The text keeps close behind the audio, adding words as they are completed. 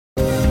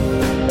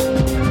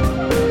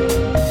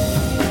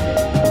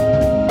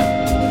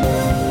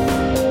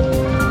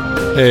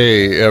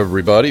Hey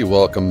everybody,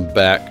 welcome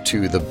back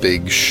to the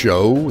big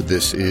show.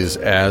 This is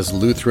As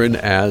Lutheran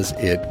as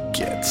It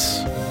Gets.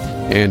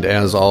 And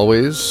as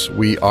always,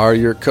 we are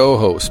your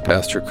co-hosts,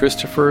 Pastor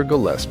Christopher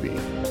Gillespie.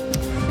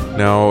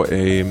 Now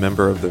a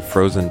member of the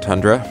frozen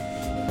tundra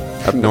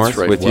up north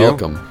with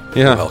welcome.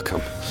 You. Yeah.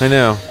 Welcome. I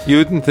know. You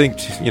wouldn't think,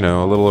 a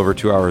little over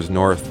 2 hours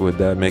north would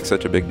make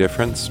such a big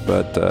difference,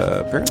 but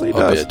apparently it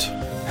does. A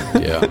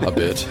bit. Yeah, a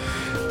bit.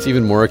 It's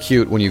even more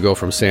acute when you go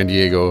from San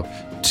Diego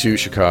to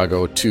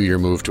Chicago to your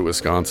move to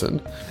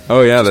Wisconsin.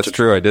 Oh, yeah, that's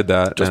true. I did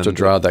that. Just to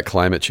draw that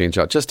climate change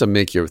out, just to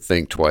make you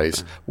think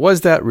twice.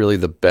 Was that really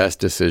the best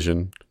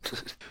decision?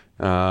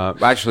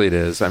 Actually, it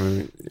is. I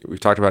mean, we've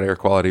talked about air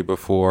quality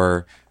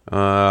before.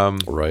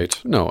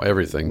 Right. No,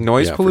 everything.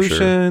 Noise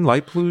pollution,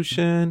 light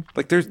pollution.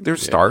 Like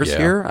there's stars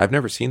here. I've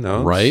never seen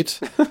those. Right?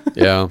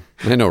 Yeah.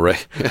 I know,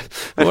 right?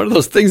 What are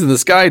those things in the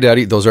sky,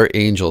 Daddy? Those are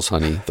angels,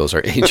 honey. Those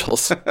are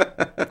angels.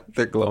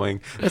 They're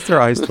glowing. That's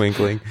their eyes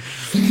twinkling.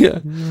 Yeah.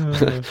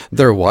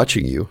 They're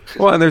watching you.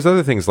 Well, and there's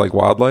other things like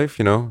wildlife,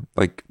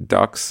 like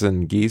ducks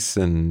and geese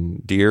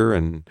and deer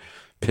and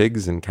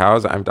pigs and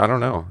cows. I don't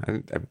know.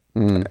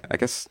 I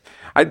guess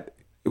I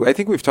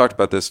think we've talked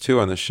about this too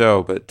on the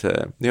show, but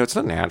it's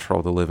not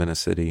natural to live in a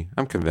city.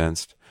 I'm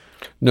convinced.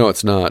 No,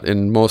 it's not.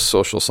 And most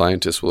social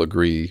scientists will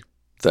agree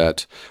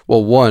that,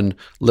 well, one,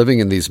 living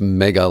in these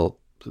mega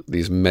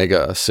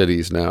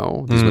cities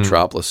now, these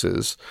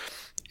metropolises,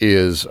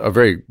 is a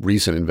very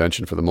recent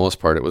invention for the most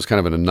part. It was kind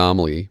of an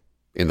anomaly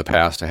in the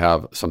past to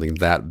have something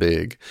that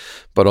big,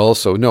 but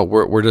also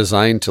we're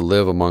designed to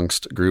live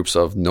amongst groups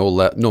of no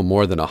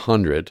more than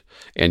 100,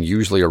 and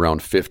usually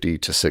around 50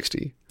 to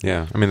 60.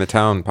 Yeah, I mean the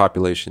town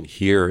population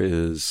here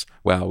is,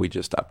 well, we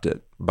just upped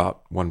it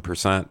about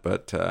 1%,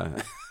 but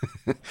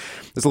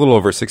it's a little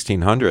over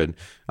 1,600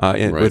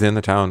 within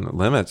the town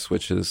limits,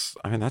 which is,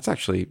 I mean, that's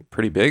actually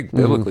pretty big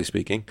biblically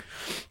speaking.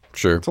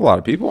 Sure, it's a lot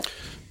of people.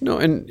 No,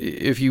 and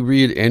if you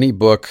read any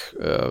book,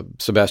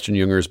 Sebastian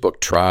Junger's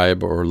book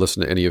Tribe, or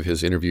listen to any of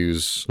his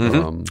interviews,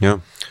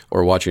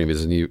 or watch any of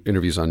his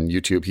interviews on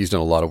YouTube, he's done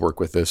a lot of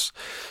work with this.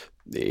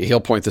 He'll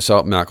point this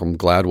out. Malcolm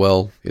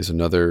Gladwell is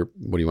another,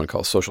 what do you want to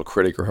call, social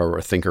critic or however,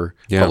 a thinker,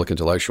 public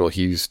intellectual.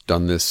 He's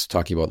done this,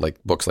 talking about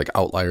like books like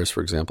Outliers,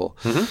 for example,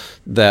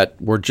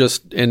 that were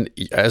just, and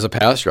as a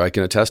pastor, I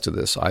can attest to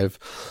this. I've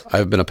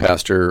been a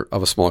pastor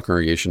of a small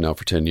congregation now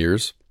for 10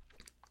 years,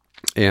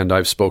 and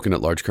I've spoken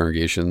at large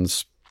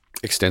congregations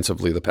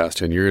extensively the past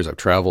 10 years. I've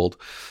traveled,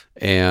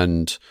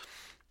 and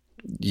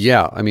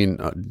yeah, I mean,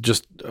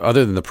 just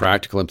other than the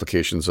practical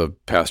implications of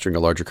pastoring a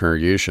larger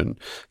congregation,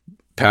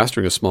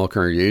 pastoring a small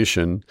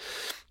congregation,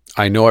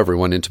 I know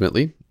everyone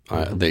intimately.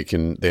 They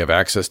have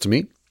access to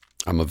me.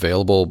 I'm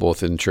available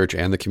both in church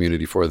and the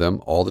community for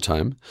them all the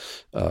time,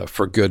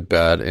 for good,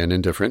 bad, and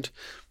indifferent.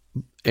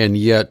 And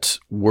yet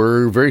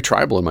we're very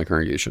tribal in my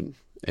congregation.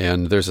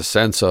 And there's a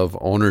sense of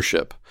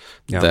ownership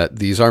that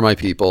these are my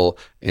people,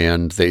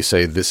 and they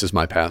say, this is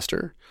my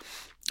pastor.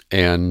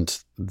 And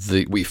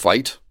we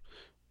fight,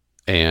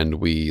 and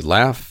we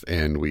laugh,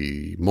 and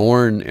we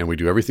mourn, and we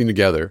do everything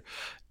together.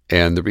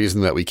 And the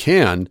reason that we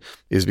can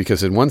is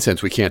because in one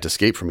sense, we can't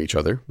escape from each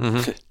other,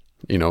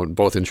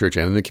 both in church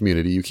and in the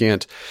community. You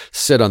can't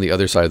sit on the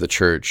other side of the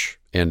church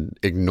and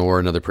ignore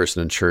another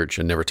person in church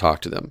and never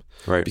talk to them.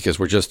 Right. Because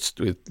we're just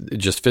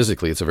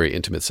physically, it's a very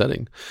intimate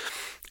setting.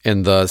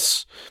 And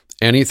thus,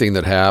 anything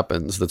that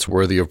happens that's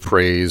worthy of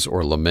praise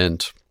or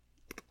lament,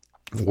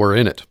 we're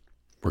in it.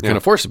 We're kind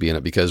of forced to be in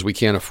it because we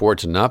can't afford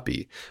to not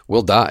be.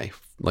 We'll die.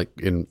 Like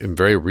in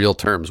very real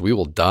terms, we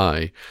will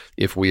die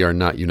if we are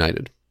not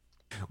united.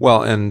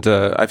 Well, and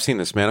I've seen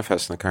this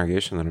manifest in the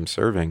congregation that I'm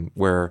serving,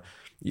 where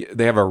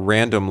they have a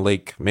random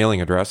lake mailing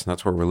address, and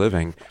that's where we're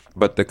living.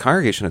 But the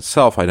congregation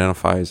itself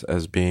identifies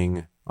as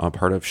being a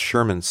part of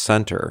Sherman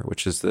Center,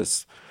 which is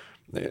this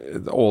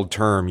the old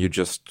term.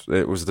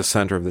 It was the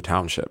center of the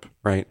township,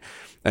 right?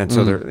 And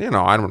so there,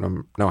 I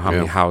don't know how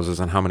many houses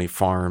and how many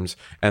farms,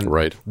 and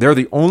they're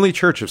the only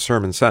church of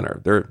Sherman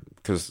Center.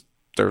 Because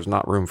there's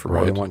not room for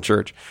more than one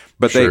church.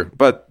 But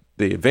but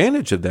the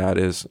advantage of that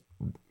is,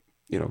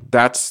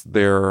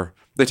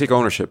 they take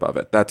ownership of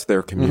it. That's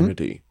their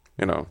community,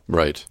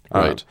 Right.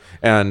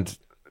 And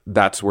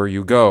that's where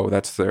you go.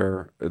 That's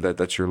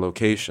that's your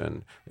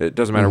location. It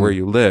doesn't matter where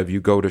you live. You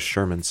go to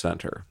Sherman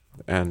Center.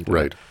 And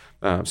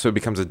so it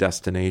becomes a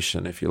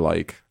destination, if you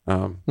like.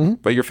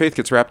 But your faith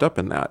gets wrapped up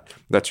in that.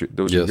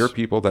 Those are your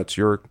people. That's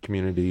your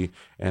community.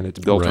 And it's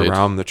built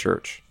around the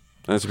church.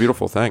 And it's a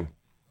beautiful thing.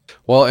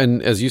 Well,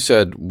 and as you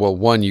said,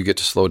 one, you get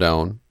to slow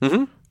down.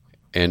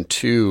 And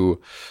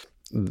two,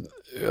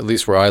 at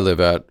least where I live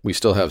at, we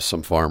still have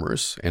some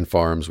farmers and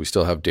farms. We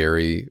still have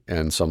dairy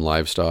and some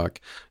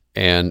livestock.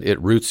 And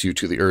it roots you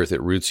to the earth.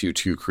 It roots you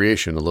to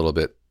creation a little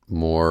bit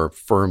more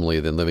firmly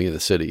than living in the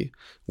city,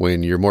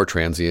 when you're more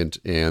transient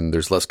and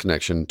there's less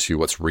connection to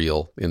what's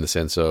real, in the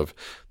sense of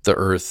the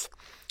earth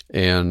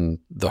and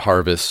the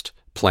harvest,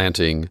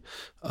 planting,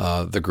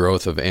 the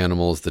growth of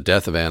animals, the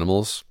death of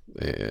animals,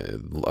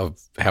 of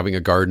having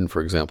a garden,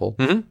 for example.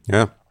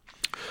 Yeah.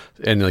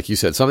 And like you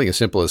said, something as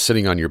simple as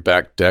sitting on your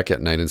back deck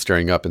at night and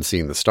staring up and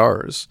seeing the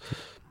stars.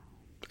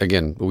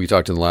 Again, we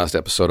talked in the last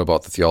episode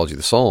about the theology of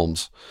the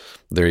Psalms.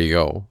 There you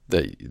go.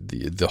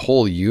 The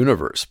whole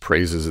universe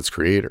praises its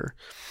creator.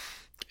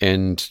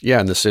 And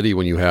yeah, in the city,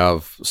 when you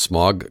have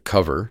smog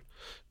cover,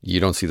 you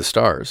don't see the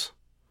stars.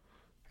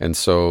 And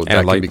so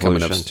that can become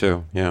pollution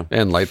too. Yeah.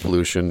 And light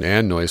pollution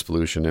and noise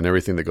pollution and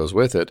everything that goes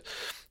with it.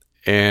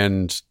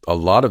 And a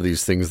lot of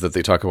these things that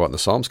they talk about in the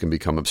Psalms can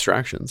become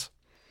abstractions.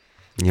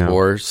 Yeah.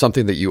 Or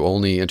something that you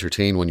only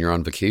entertain when you're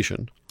on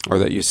vacation. Or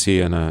that you see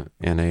in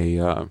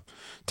a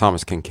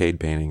Thomas Kincaid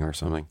painting or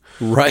something.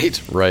 Right.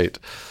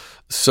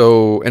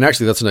 So, and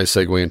actually that's a nice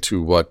segue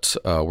into what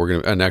we're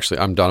going to, and actually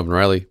I'm Donovan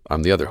Riley.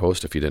 I'm the other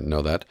host, if you didn't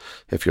know that.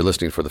 If you're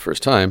listening for the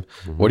first time,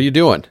 what are you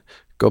doing?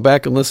 Go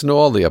back and listen to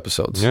all the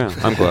episodes. Yeah,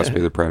 I'm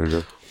Gillespie the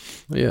Predator.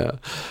 Yeah.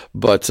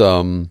 But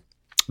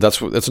that's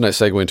a nice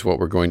segue into what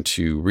we're going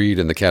to read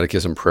in the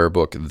Catechism prayer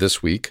book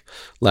this week.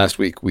 Last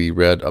week we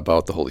read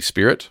about the Holy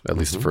Spirit, at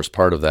least the first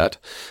part of that.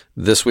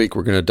 This week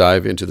we're going to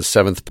dive into the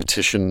 7th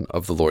petition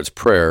of the Lord's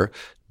Prayer,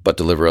 but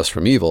deliver us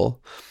from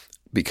evil,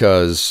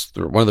 because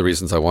one of the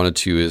reasons I wanted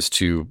to is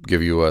to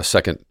give you a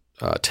second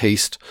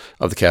taste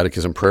of the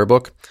Catechism prayer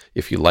book.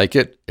 If you like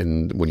it,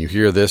 and when you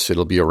hear this,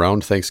 it'll be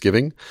around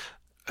Thanksgiving.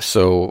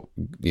 So,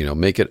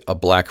 make it a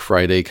Black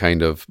Friday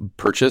kind of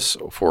purchase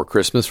for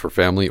Christmas for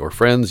family or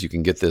friends. You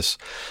can get this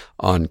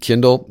on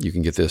Kindle. You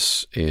can get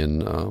this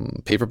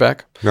in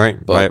paperback.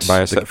 Right. Buy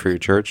a set for your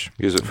church.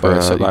 Use it for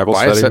a Bible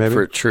study, buy a set maybe?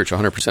 for church,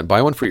 100%.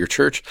 Buy one for your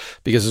church,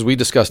 because as we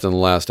discussed in the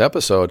last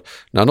episode,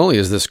 not only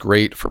is this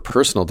great for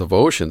personal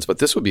devotions, but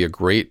this would be a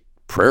great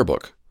prayer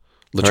book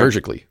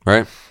liturgically.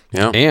 Right.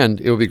 Yeah. And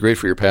it would be great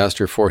for your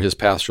pastor for his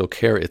pastoral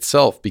care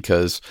itself,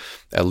 because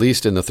at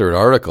least in the third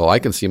article, I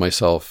can see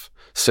myself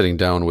sitting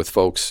down with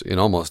folks in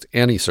almost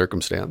any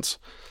circumstance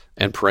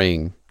and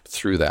praying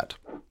through that.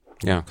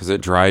 Yeah, because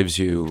it drives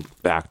you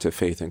back to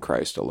faith in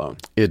Christ alone.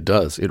 It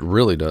does. It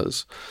really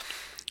does.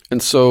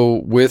 And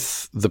so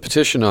with the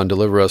petition on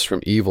deliver us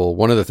from evil,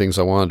 one of the things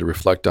I wanted to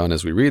reflect on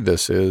as we read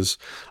this is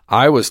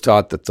I was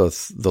taught that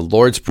the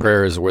Lord's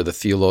Prayer is where the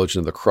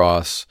theologian of the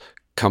cross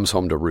comes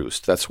home to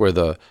roost. That's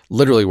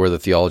literally where the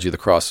theology of the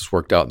cross is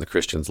worked out in the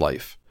Christian's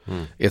life.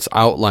 It's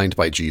outlined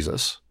by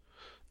Jesus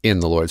in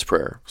the Lord's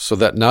Prayer. So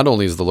that not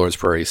only is the Lord's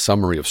Prayer a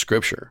summary of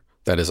Scripture,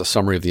 that is a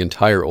summary of the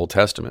entire Old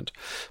Testament,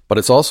 but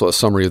it's also a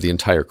summary of the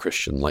entire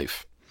Christian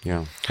life.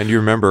 Yeah. And you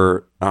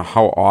remember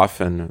how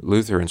often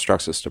Luther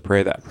instructs us to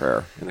pray that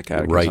prayer in the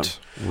Catechism.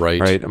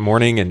 Right.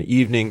 Morning and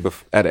evening,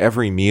 at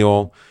every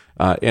meal,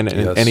 in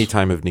any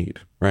time of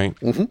need, right?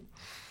 Mm-hmm.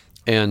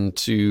 And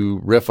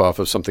to riff off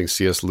of something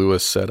C.S.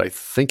 Lewis said, I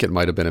think it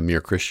might have been in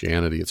Mere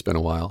Christianity, it's been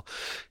a while.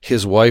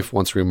 His wife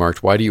once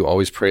remarked, "Why do you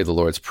always pray the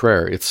Lord's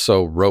Prayer? It's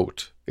so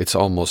rote. It's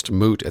almost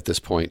moot at this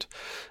point.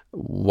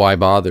 Why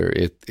bother?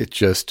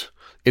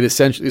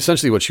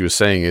 Essentially what she was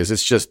saying is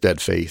it's just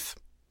dead faith,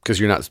 because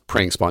you're not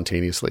praying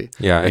spontaneously.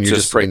 Yeah. And you're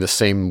just praying the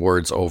same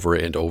words over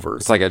and over.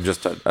 It's like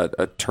just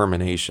a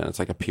termination. It's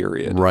like a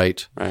period.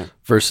 Right.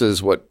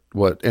 Versus what,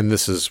 and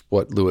this is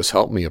what Lewis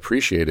helped me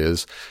appreciate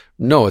is,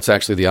 no, it's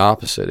actually the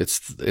opposite.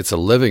 It's a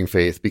living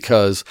faith,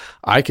 because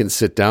I can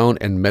sit down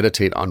and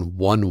meditate on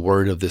one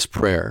word of this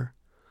prayer.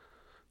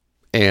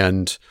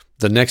 And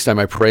the next time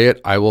I pray it,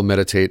 I will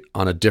meditate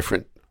on a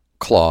different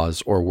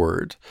clause or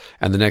word.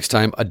 And the next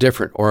time a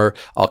different, or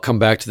I'll come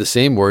back to the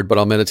same word, but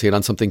I'll meditate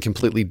on something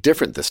completely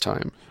different this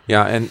time.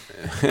 Yeah. And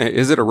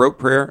is it a rote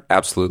prayer?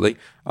 Absolutely.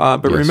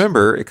 But yes.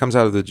 Remember, it comes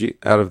out of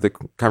the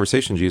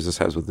conversation Jesus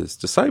has with his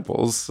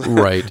disciples.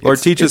 Right. Lord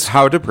teaches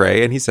how to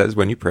pray. And he says,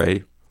 when you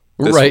pray,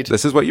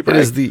 this is what you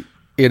pray.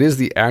 It is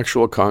the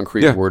actual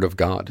concrete word of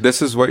God.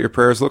 This is what your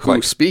prayers look like.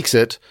 Who speaks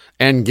it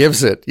and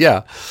gives it.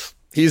 Yeah.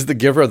 He's the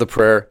giver of the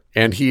prayer,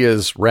 and he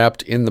is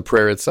wrapped in the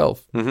prayer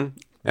itself. Mm-hmm.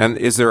 And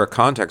is there a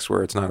context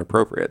where it's not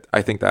appropriate?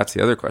 I think that's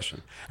the other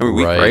question. I mean,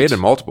 we pray it in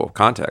multiple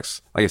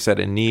contexts. Like I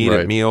said, in need,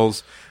 at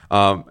meals,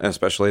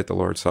 especially at the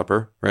Lord's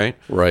Supper, right?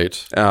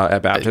 Right.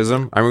 At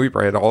baptism. We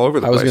pray it all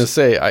over the place. I was going to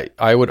say,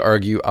 I would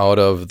argue out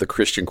of the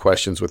Christian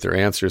questions with their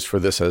answers for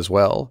this as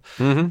well.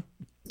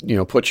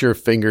 Mm-hmm. Put your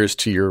fingers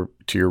to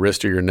your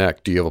wrist or your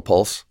neck. Do you have a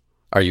pulse?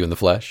 Are you in the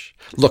flesh?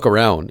 Look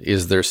around.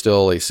 Is there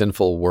still a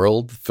sinful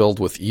world filled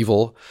with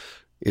evil?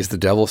 Is the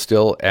devil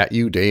still at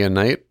you day and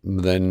night?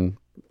 Then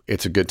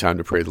it's a good time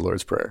to pray the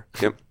Lord's Prayer.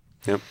 Yep.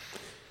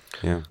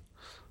 Yeah.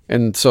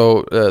 And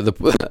so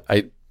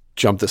I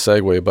jumped the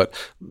segue, but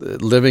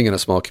living in a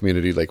small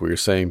community, like we were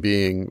saying,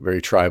 being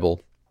very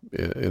tribal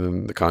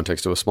in the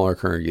context of a smaller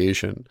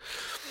congregation,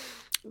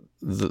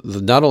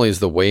 not only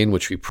is the way in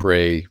which we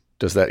pray,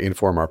 does that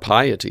inform our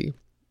piety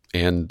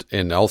and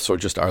also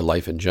just our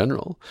life in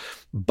general,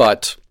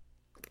 but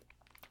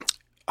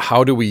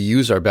how do we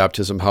use our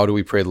baptism? How do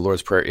we pray the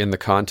Lord's Prayer in the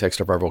context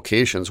of our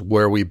vocations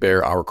where we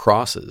bear our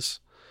crosses?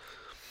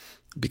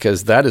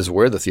 because that is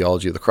where the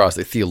theology of the cross,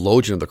 the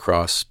theologian of the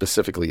cross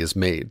specifically, is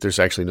made. There's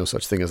actually no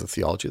such thing as a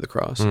theology of the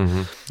cross.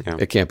 Yeah.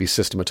 It can't be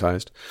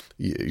systematized.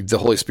 The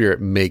Holy Spirit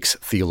makes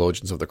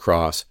theologians of the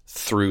cross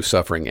through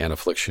suffering and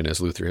affliction, as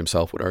Luther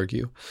himself would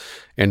argue.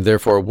 And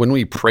therefore, when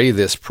we pray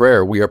this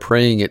prayer, we are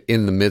praying it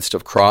in the midst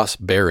of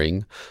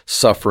cross-bearing,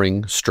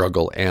 suffering,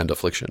 struggle, and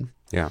affliction.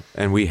 Yeah,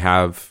 and we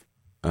have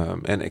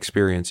and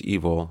experience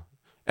evil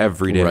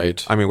every day.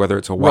 Right. I mean, whether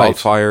it's a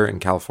wildfire in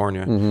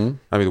California, I mean,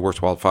 the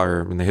worst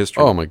wildfire in the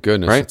history. Oh my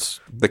goodness! Right,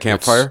 the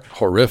campfire, it's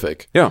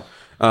horrific. Yeah,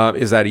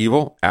 is that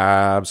evil?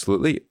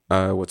 Absolutely.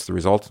 What's the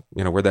result?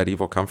 Where'd that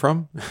evil come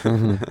from?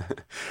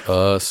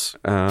 Us.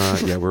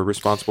 Yeah, we're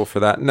responsible for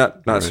that.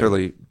 Not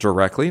necessarily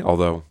directly,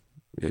 although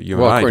you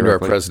and I according directly. to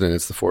our president,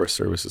 it's the Forest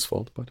Service's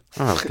fault. But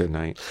good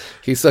night.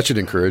 He's such an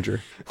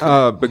encourager.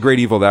 But great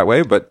evil that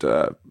way. But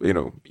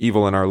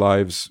evil in our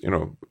lives.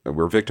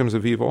 We're victims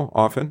of evil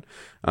often.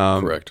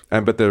 Correct.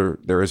 But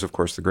there is, of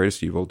course, the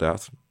greatest evil,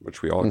 death,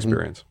 which we all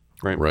experience.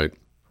 Right. Right.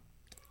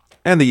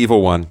 And the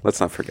evil one.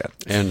 Let's not forget.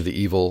 And the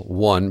evil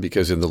one,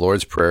 because in the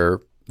Lord's Prayer,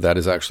 that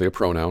is actually a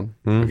pronoun.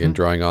 Again,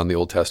 drawing on the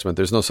Old Testament.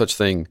 There's no such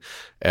thing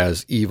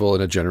as evil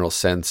in a general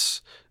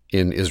sense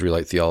in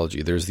Israelite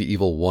theology. There's the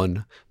evil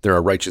one. There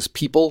are righteous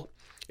people.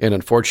 And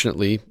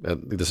unfortunately,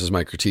 this is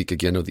my critique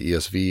again of the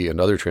ESV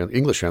and other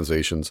English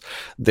translations,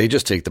 they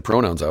just take the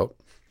pronouns out.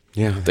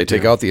 Yeah, they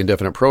take out the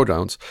indefinite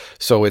pronouns.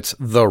 So it's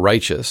the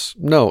righteous.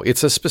 No,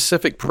 it's a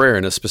specific prayer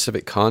in a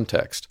specific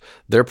context.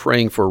 They're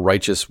praying for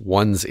righteous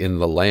ones in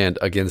the land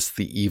against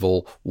the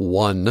evil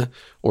one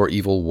or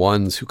evil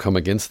ones who come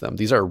against them.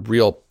 These are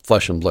real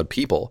flesh and blood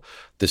people.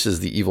 This is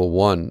the evil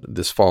one,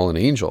 this fallen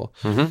angel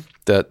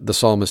that the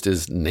psalmist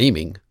is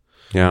naming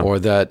or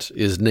that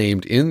is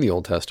named in the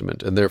Old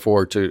Testament. And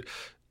therefore to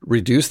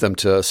reduce them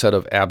to a set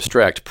of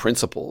abstract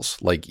principles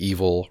like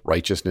evil,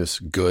 righteousness,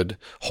 good,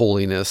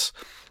 holiness.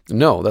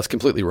 No, that's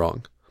completely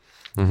wrong.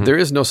 There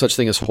is no such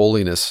thing as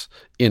holiness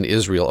in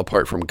Israel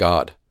apart from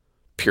God,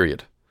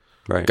 period.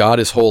 Right. God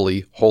is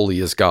holy, holy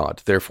is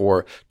God.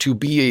 Therefore, to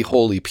be a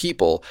holy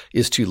people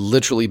is to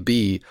literally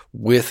be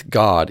with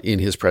God in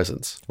his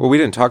presence. Well, we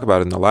didn't talk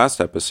about it in the last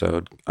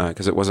episode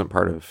because it wasn't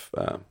part of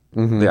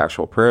the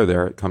actual prayer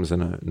there. It comes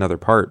in another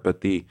part,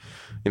 but the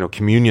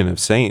communion of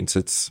saints,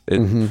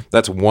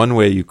 that's one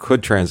way you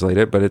could translate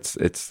it, but it's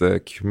the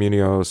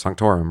communio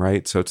sanctorum,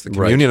 right? So it's the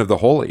communion of the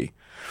holy.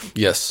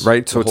 Yes.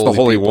 Right? So it's the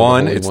Holy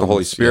One, it's the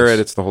Holy Spirit,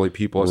 it's the holy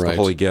people, it's the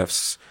holy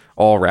gifts,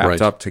 all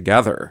wrapped up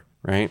together,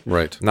 right?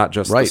 Right. Not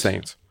just the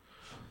saints.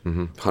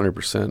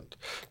 100%.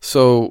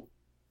 So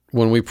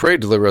when we pray,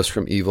 deliver us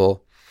from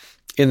evil,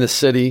 in the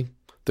city,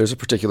 there's a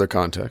particular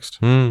context.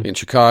 In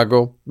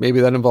Chicago, maybe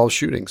that involves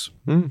shootings.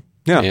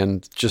 Yeah.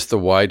 And just the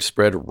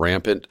widespread,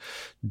 rampant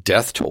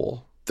death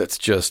toll that's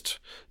just,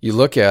 you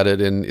look at it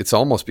and it's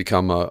almost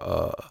become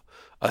a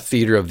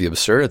theater of the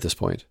absurd at this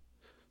point.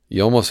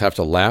 You almost have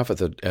to laugh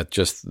at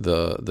just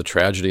the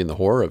tragedy and the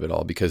horror of it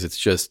all because it's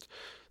just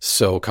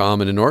so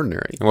common and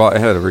ordinary. Well, I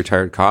had a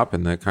retired cop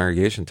in the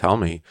congregation tell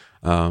me,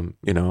 I'm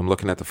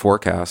looking at the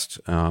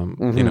forecast,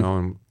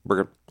 and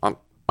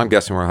I'm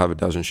guessing we'll have a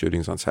dozen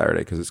shootings on Saturday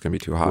because it's going to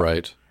be too hot.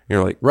 Right.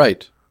 You're like,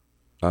 100%.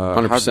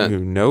 How do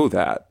you know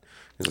that?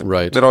 Like,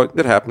 right.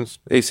 That happens.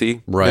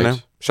 AC,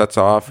 shuts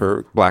off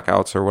or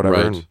blackouts or whatever,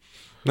 and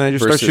then you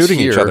just start shooting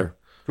each other.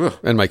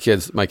 And my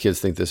kids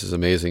think this is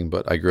amazing,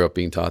 but I grew up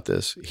being taught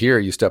this. Here,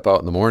 you step out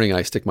in the morning,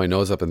 I stick my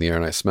nose up in the air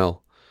and I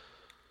smell.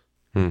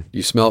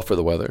 You smell for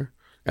the weather,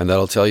 and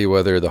that'll tell you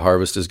whether the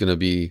harvest is going to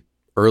be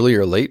early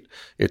or late.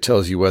 It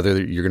tells you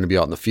whether you're going to be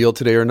out in the field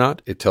today or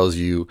not. It tells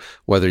you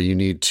whether you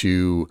need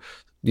to,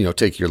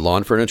 take your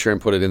lawn furniture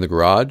and put it in the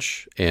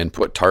garage and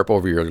put tarp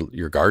over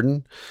your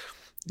garden.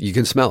 You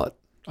can smell it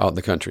out in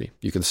the country.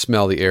 You can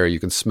smell the air. You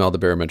can smell the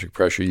barometric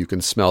pressure. You can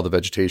smell the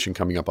vegetation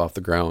coming up off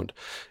the ground.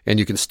 And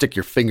you can stick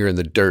your finger in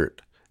the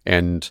dirt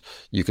and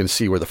you can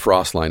see where the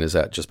frost line is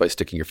at just by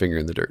sticking your finger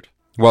in the dirt.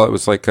 Well, it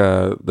was like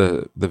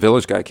the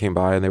village guy came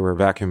by and they were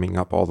vacuuming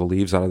up all the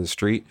leaves out of the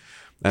street.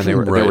 And they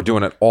were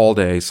doing it all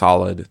day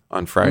solid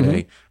on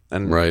Friday.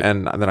 And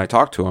then I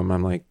talked to him.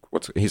 I'm like,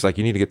 he's like,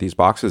 you need to get these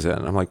boxes in.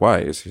 I'm like, why?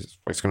 It's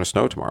going to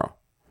snow tomorrow.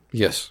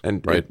 Yes.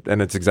 And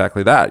it's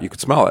exactly that. You could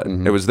smell it.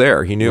 It was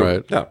there. He knew,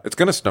 it's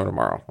going to snow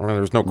tomorrow. I mean,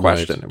 there was no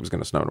question it was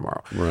going to snow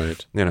tomorrow.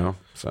 Right.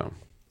 So.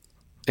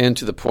 And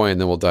to the point,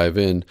 and then we'll dive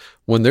in.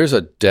 When there's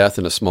a death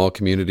in a small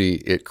community,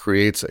 it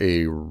creates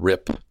a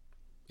rip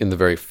in the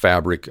very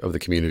fabric of the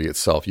community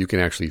itself. You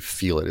can actually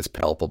feel it. It's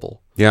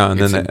palpable. Yeah. And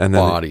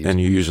then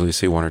you usually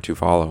see one or two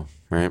follow,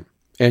 right?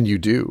 And you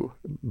do,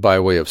 by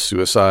way of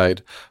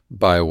suicide,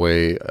 by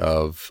way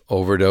of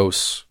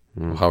overdose,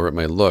 however it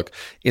may look.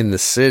 In the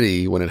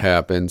city, when it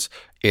happens,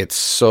 it's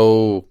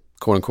so,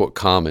 quote unquote,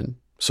 common,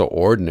 so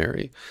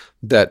ordinary,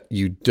 that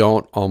you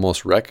don't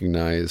almost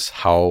recognize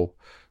how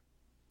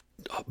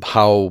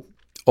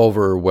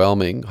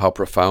overwhelming, how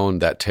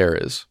profound that terror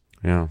is.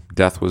 Yeah,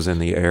 death was in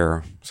the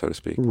air, so to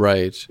speak.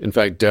 Right. In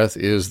fact, death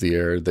is the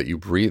air that you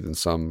breathe in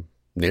some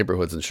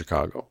neighborhoods in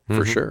Chicago,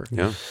 for sure.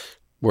 Yeah.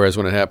 Whereas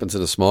when it happens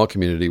in a small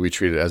community, we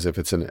treat it as if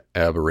it's an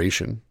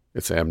aberration.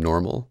 It's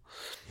abnormal.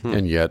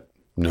 And yet,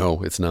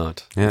 no, it's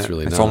not. Yeah, it's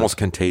really not. It's almost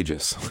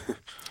contagious.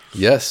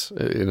 Yes,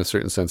 in a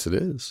certain sense it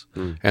is.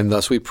 And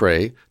thus we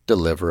pray,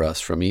 deliver us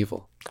from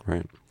evil.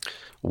 Right.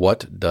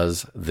 What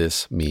does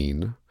this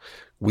mean?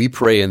 We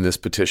pray in this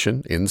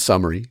petition, in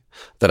summary,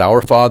 that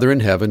our Father in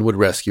heaven would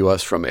rescue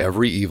us from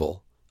every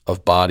evil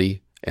of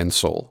body and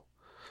soul,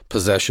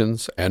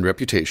 possessions and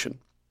reputation.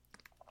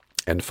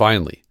 And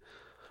finally,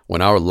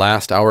 when our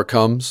last hour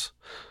comes,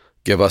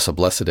 give us a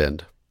blessed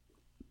end,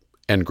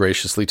 and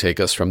graciously take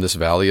us from this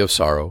valley of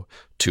sorrow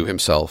to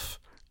himself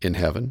in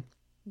heaven.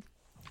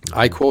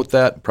 I quote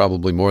that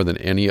probably more than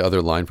any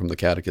other line from the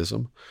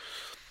Catechism.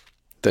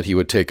 That he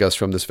would take us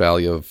from this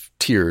valley of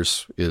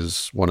tears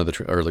is one of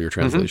the earlier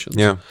translations.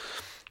 Yeah.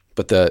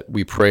 But that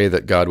we pray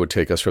that God would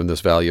take us from this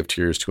valley of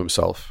tears to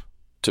himself,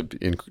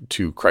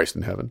 to Christ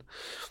in heaven.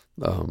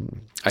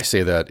 I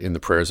say that in the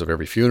prayers of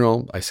every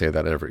funeral. I say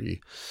that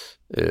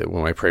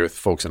when I pray with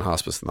folks in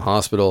hospice in the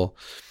hospital,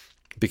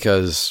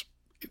 because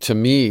to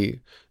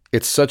me,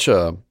 it's such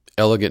a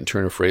elegant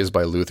turn of phrase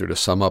by Luther to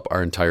sum up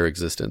our entire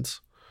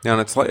existence. Yeah,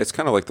 and it's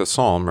kind of like the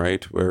Psalm,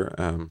 right? Where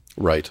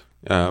right.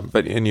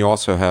 And you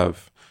also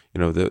have,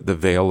 the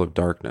veil of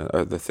darkness,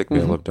 the thick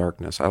veil of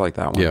darkness. I like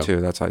that one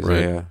too. That's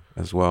Isaiah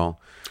as well.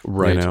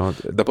 Right.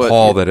 The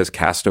pall that is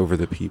cast over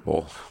the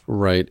people.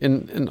 Right.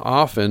 And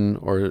often,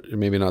 or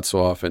maybe not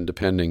so often,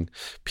 depending,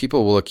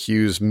 people will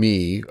accuse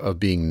me of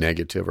being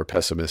negative or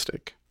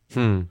pessimistic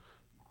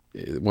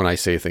when I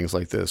say things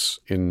like this.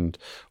 And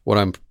what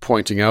I'm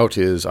pointing out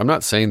is I'm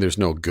not saying there's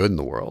no good in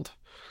the world.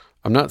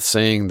 I'm not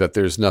saying that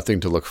there's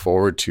nothing to look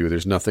forward to.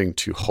 There's nothing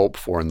to hope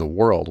for in the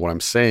world. What I'm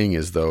saying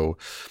is, though,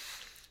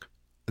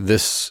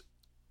 this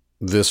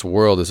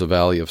world is a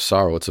valley of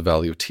sorrow. It's a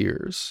valley of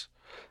tears.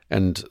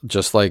 And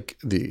just like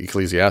the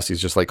Ecclesiastes,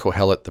 just like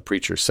Kohelet, the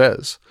preacher,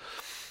 says,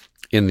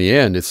 in the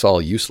end, it's all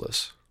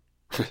useless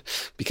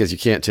because you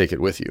can't take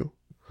it with you.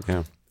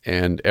 Yeah.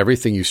 And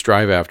everything you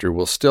strive after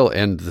will still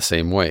end the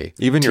same way.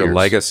 Even tears. Your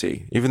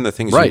legacy, even the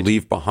things you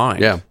leave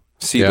behind,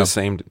 seem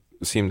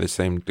the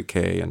same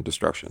decay and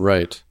destruction.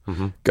 Right.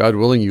 Mm-hmm. God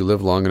willing, you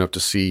live long enough to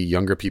see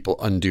younger people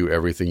undo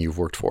everything you've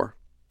worked for.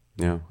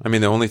 Yeah. I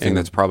mean, the only thing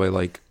that's probably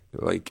like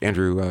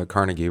Andrew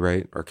Carnegie,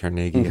 right? Or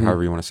Carnegie,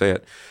 however you want to say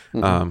it.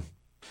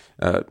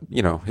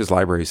 His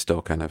libraries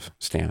still kind of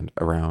stand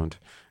around,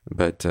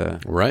 but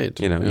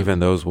even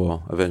those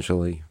will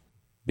eventually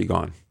be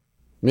gone.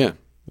 Yeah.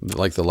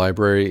 Like the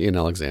library in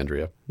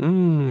Alexandria.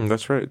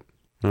 That's right.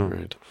 Oh.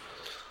 Right.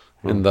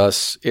 And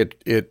thus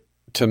it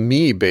to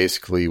me,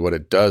 basically what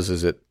it does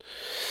is it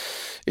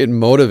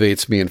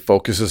motivates me and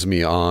focuses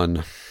me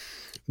on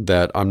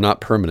that I'm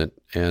not permanent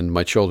and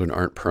my children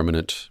aren't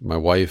permanent. My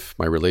wife,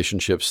 my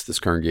relationships, this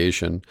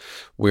congregation,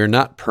 we're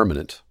not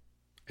permanent.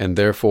 And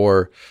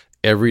therefore,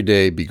 every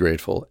day be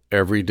grateful.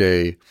 Every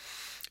day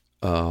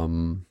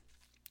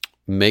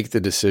make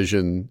the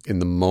decision in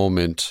the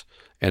moment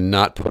and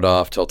not put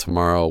off till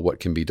tomorrow what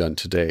can be done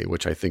today,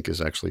 which I think is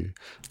actually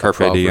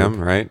Carpe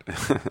diem, right?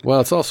 Well,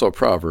 it's also a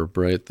proverb,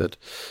 right? That,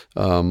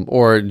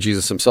 or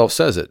Jesus himself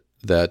says it,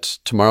 that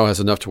tomorrow has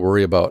enough to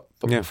worry about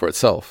for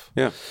itself.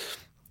 Yeah.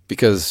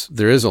 Because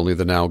there is only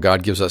the now.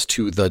 God gives us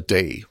to the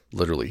day,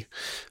 literally.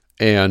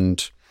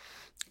 And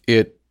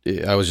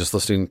I was just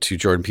listening to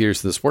Jordan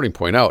Peterson this morning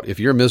point out, if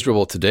you're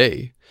miserable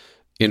today,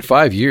 in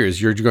 5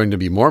 years, you're going to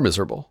be more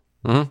miserable.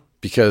 Mm-hmm.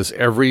 Because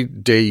every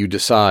day you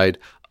decide,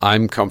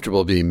 I'm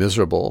comfortable being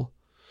miserable,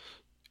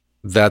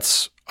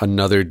 that's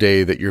another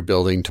day that you're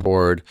building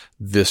toward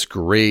this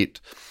great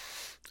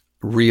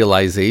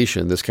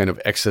realization, this kind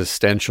of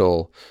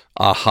existential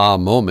aha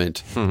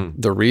moment. Mm-hmm.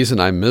 The reason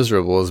I'm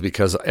miserable is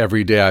because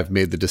every day I've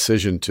made the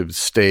decision to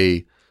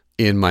stay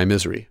in my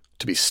misery,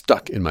 to be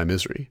stuck in my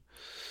misery.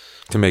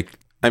 Can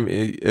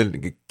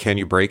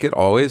you break it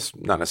always?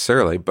 Not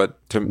necessarily,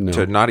 but to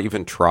not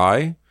even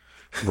try.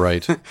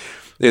 Right.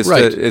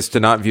 is to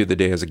not view the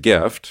day as a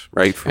gift,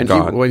 right, from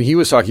God. When he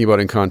was talking about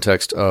in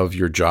context of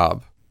your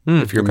job,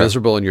 if you're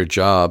miserable in your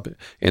job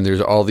and there's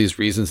all these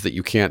reasons that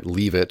you can't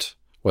leave it,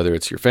 whether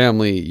it's your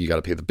family, you got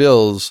to pay the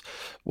bills,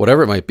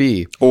 whatever it might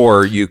be.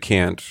 Or you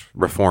can't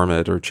reform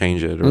it or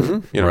change it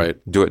or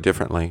do it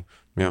differently.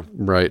 Yeah.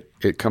 Right.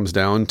 It comes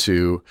down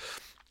to,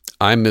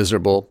 I'm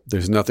miserable.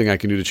 There's nothing I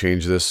can do to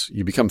change this.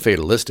 You become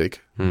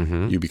fatalistic.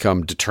 Mm-hmm. You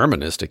become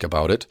deterministic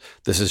about it.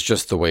 This is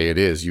just the way it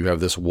is. You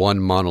have this one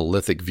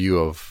monolithic view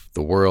of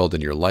the world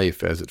and your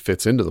life as it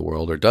fits into the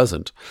world or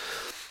doesn't.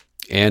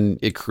 And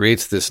it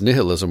creates this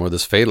nihilism or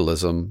this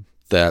fatalism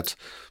that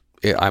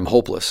I'm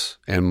hopeless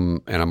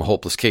and I'm a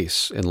hopeless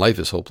case and life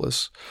is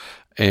hopeless.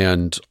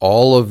 And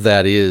all of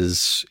that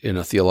is, in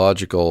a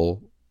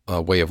theological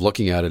way of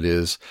looking at it,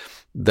 is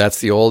that's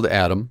the old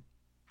Adam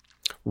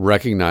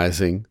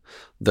recognizing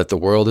that the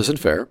world isn't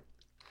fair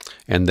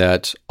and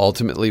that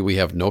ultimately we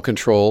have no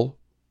control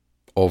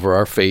over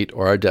our fate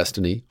or our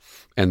destiny.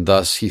 And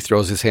thus he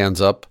throws his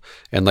hands up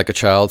and like a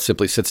child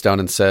simply sits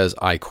down and says,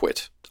 I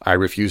quit. I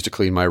refuse to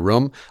clean my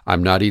room.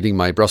 I'm not eating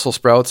my Brussels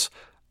sprouts.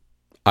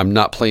 I'm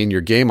not playing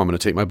your game. I'm going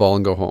to take my ball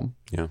and go home.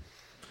 Yeah.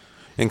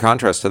 In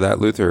contrast to that,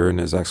 Luther in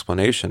his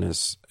explanation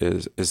is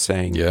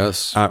saying,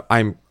 yes,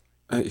 I'm,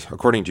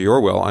 according to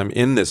your will, I'm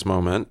in this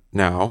moment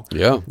now.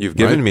 Yeah, you've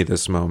given me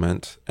this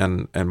moment,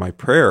 and my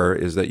prayer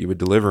is that you would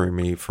deliver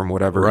me from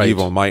whatever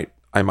evil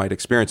I might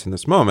experience in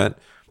this moment.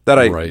 That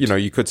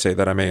you could say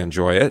that I may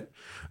enjoy it.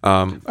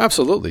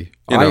 Absolutely,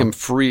 I am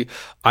free.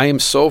 I am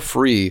so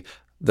free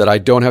that I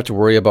don't have to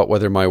worry about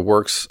whether my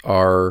works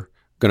are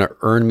going to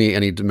earn me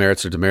any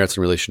demerits or demerits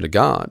in relation to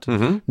God.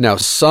 Mm-hmm. Now,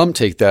 some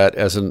take that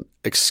as an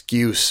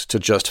excuse to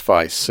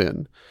justify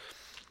sin.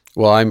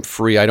 Well, I'm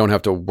free. I don't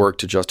have to work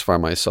to justify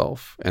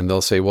myself. And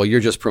they'll say, well, you're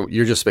just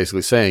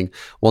basically saying,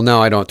 well,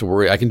 now I don't have to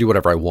worry. I can do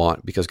whatever I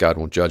want because God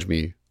won't judge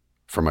me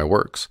for my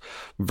works.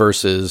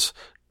 Versus,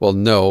 well,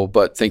 no,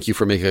 but thank you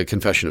for making a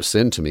confession of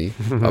sin to me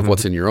of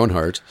what's in your own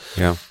heart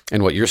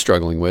and what you're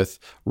struggling with.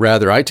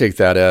 Rather, I take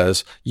that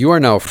as you are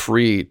now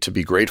free to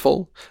be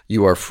grateful.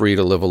 You are free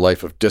to live a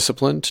life of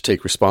discipline, to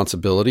take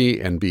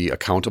responsibility and be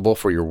accountable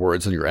for your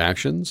words and your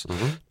actions,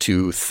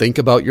 to think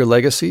about your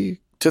legacy,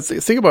 to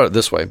think about it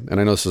this way.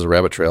 And I know this is a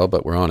rabbit trail,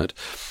 but we're on it,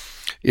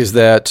 is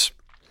that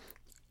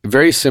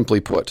very simply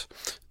put,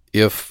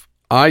 if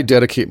I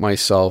dedicate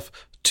myself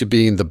to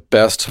being the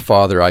best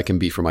father I can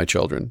be for my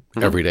children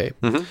every day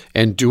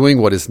and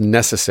doing what is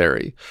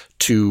necessary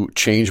to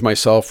change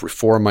myself,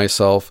 reform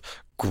myself,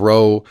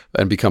 grow,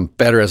 and become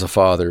better as a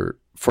father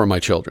for my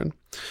children.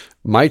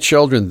 My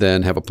children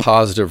then have a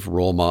positive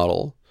role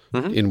model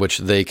in which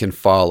they can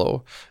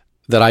follow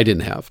that I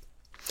didn't have.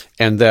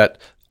 And that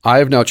I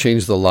have now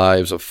changed the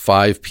lives of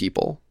 5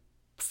 people,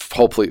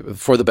 hopefully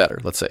for the better,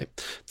 let's say,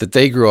 that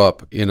they grew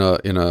up in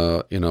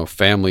a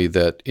family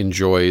that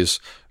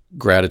enjoys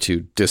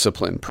gratitude,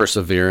 discipline,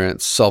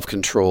 perseverance,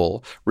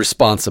 self-control,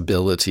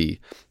 responsibility,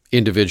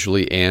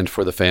 individually and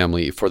for the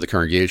family, for the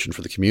congregation,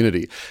 for the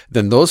community.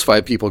 Then those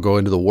 5 people go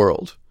into the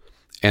world,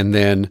 and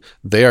then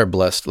they are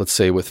blessed, let's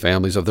say, with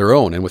families of their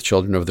own and with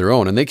children of their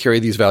own, and they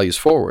carry these values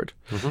forward.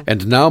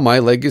 And now my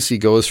legacy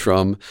goes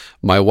from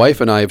my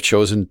wife and I have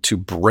chosen to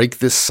break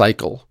this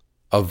cycle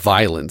of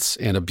violence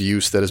and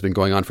abuse that has been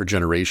going on for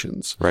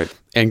generations,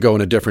 and go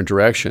in a different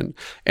direction.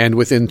 And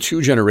within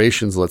 2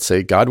 generations, let's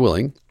say, God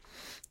willing,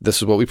 this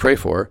is what we pray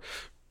for,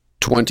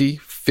 20,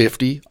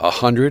 50,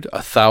 100,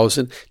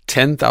 1,000,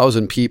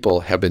 10,000 people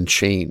have been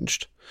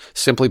changed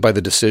simply by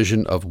the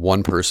decision of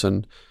one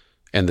person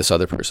and this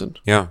other person.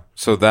 Yeah.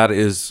 So that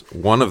is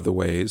one of the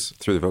ways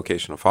through the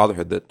vocation of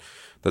fatherhood that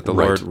the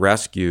Lord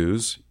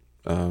rescues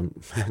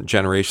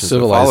generations that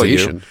follow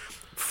you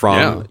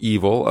from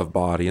evil of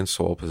body and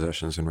soul,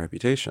 possessions and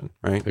reputation,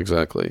 right?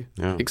 Exactly.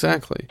 Yeah.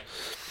 Exactly.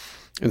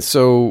 And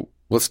so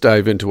let's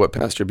dive into what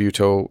Pastor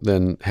Buetow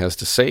then has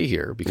to say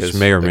here, because which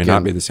may or may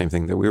not be the same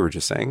thing that we were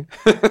just saying.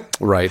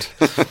 Right.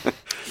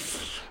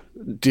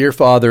 Dear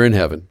Father in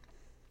heaven,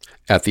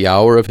 at the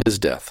hour of his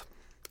death,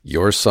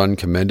 your Son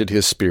commended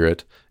his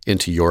spirit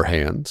into your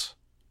hands.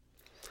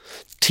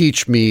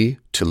 Teach me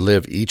to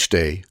live each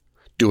day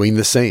doing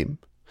the same,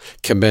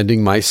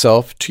 commending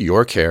myself to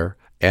your care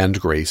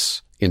and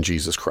grace in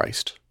Jesus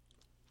Christ.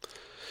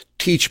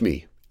 Teach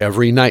me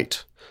every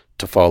night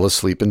to fall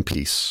asleep in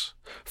peace,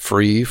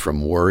 free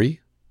from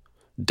worry,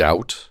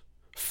 doubt,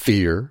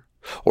 fear,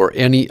 or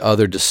any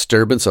other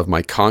disturbance of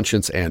my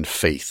conscience and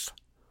faith.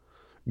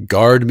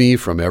 Guard me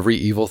from every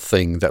evil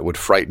thing that would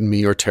frighten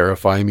me or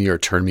terrify me or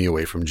turn me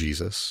away from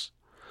Jesus.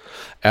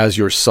 As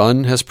your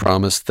Son has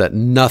promised that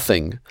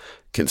nothing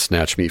can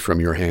snatch me from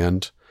your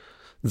hand,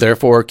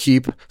 therefore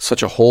keep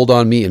such a hold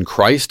on me in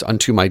Christ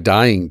unto my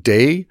dying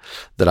day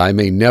that I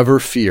may never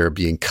fear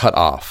being cut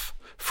off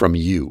from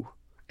you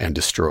and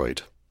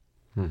destroyed.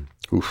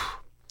 Oof.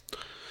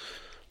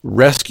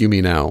 Rescue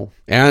me now,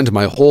 and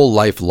my whole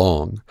life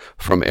long,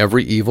 from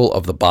every evil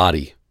of the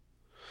body.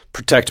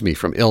 Protect me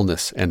from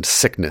illness and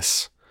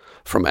sickness,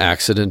 from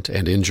accident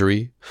and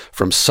injury,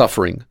 from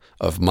suffering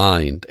of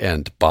mind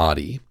and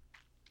body.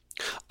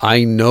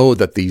 I know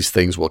that these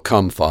things will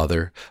come,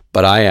 Father,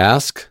 but I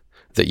ask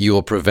that you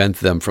will prevent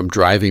them from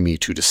driving me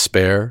to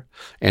despair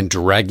and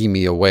dragging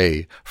me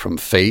away from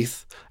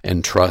faith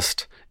and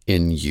trust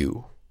in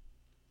you.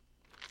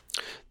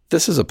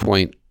 This is a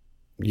point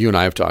you and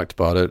I have talked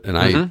about it, and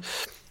I'm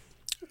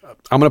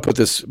going to put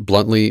this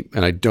bluntly,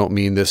 and I don't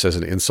mean this as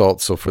an insult.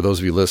 So for those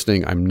of you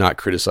listening, I'm not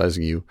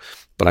criticizing you,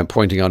 but I'm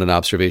pointing out an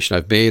observation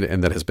I've made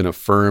and that has been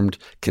affirmed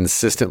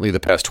consistently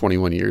the past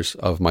 21 years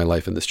of my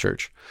life in this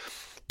church.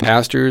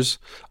 Pastors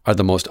are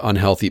the most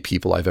unhealthy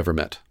people I've ever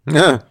met.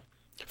 Yeah.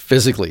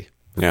 Physically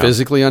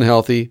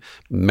unhealthy,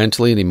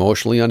 mentally and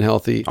emotionally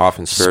unhealthy,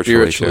 often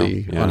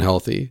spiritually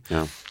unhealthy.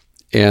 Yeah.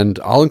 And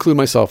I'll include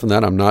myself in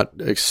that. I'm not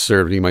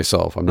exerting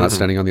myself. I'm not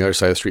standing on the other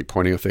side of the street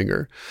pointing a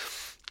finger.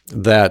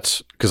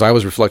 That, because I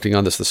was reflecting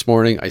on this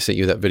morning, I sent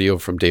you that video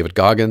from David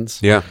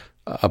Goggins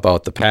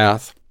about the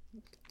path,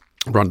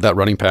 that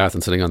running path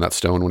and sitting on that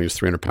stone when he was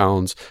 300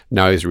 pounds.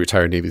 Now he's a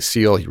retired Navy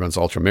SEAL. He runs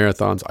ultra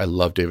marathons. I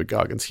love David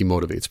Goggins. He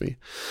motivates me.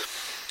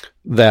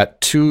 That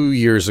 2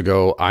 years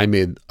ago, I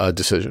made a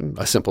decision,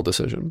 a simple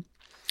decision,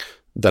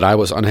 that I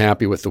was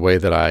unhappy with the way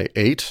that I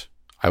ate.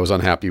 I was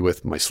unhappy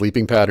with my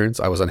sleeping patterns.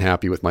 I was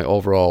unhappy with my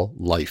overall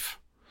life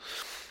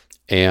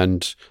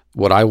And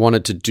what I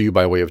wanted to do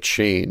by way of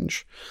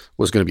change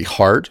was going to be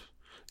hard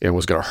and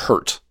was going to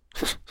hurt.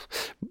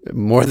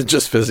 More than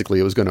just physically,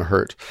 it was going to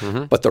hurt.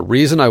 Mm-hmm. But the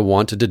reason I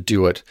wanted to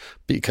do it,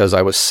 because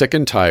I was sick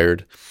and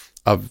tired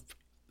of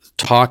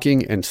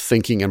talking and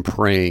thinking and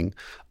praying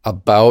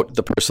about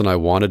the person I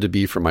wanted to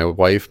be for my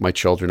wife, my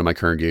children, and my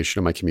congregation,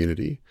 and my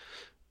community.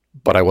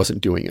 But I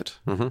wasn't doing it.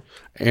 Mm-hmm.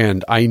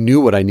 And I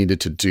knew what I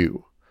needed to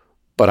do,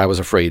 but I was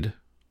afraid.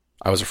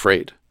 I was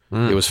afraid.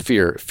 It was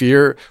fear.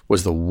 Fear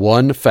was the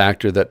one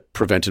factor that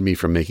prevented me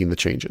from making the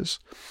changes.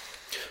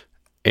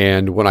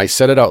 And when I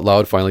said it out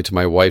loud finally to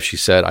my wife, she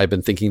said, I've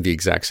been thinking the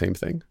exact same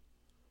thing.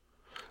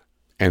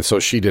 And so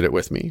she did it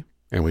with me,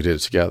 and we did it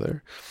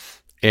together.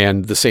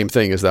 And the same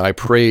thing is that I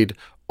prayed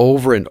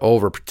over and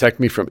over, protect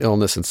me from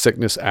illness and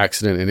sickness,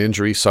 accident and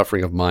injury,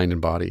 suffering of mind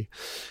and body.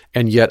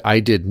 And yet I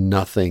did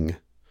nothing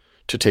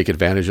to take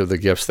advantage of the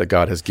gifts that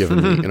God has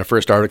given me in a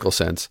first article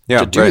sense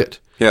to do it.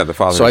 Yeah, the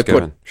Father has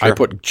given. I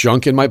put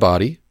junk in my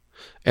body,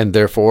 and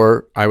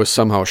therefore I was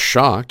somehow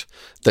shocked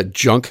that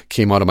junk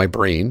came out of my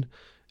brain,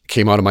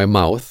 came out of my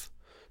mouth,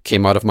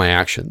 came out of my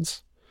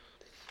actions.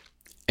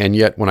 And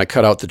yet when I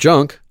cut out the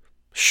junk,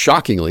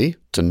 shockingly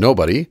to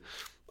nobody,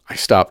 I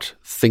stopped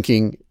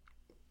thinking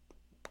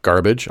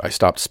garbage. I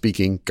stopped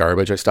speaking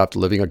garbage. I stopped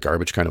living a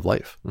garbage kind of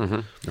life.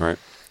 Mm-hmm. Right.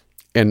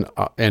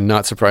 And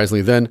not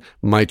surprisingly, then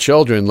my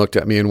children looked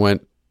at me and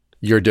went,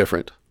 "You're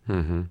different."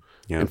 Mm-hmm.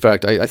 Yeah. In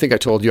fact, I think I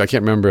told you, I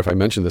can't remember if I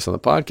mentioned this on the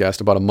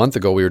podcast, about a month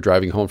ago, we were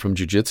driving home from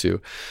jiu-jitsu,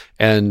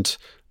 and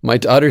my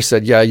daughter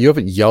said, "Yeah, you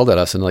haven't yelled at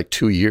us in like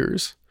 2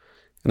 years."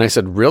 And I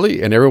said,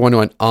 "Really?" And everyone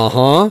went,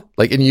 "Uh-huh."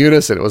 Like in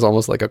unison. It was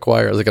almost like a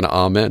choir. It was like an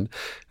amen.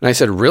 And I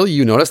said, "Really?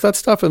 You noticed that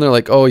stuff?" And they're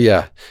like, "Oh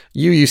yeah,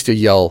 you used to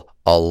yell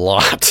a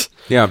lot."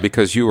 Yeah,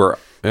 because you were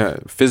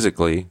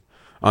physically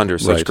under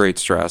such great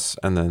stress,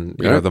 and then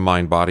you know the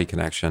mind-body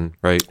connection,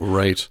 right?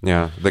 Right.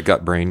 Yeah, the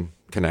gut-brain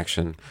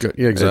connection.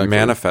 Yeah, exactly. It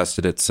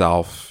manifested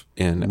itself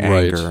in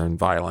anger and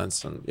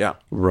violence, and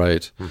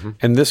Right. Mm-hmm.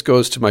 And this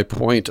goes to my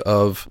point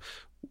of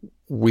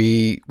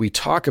we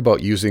talk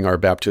about using our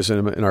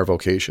baptism in our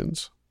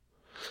vocations,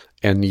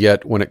 and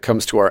yet when it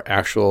comes to our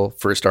actual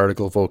first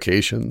article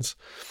vocations,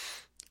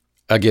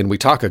 again, we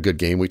talk a good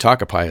game, we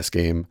talk a pious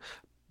game,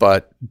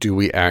 but do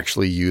we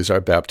actually use our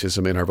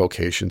baptism in our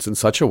vocations in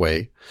such a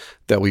way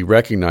that we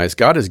recognize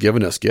God has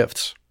given us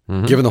gifts,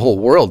 given the whole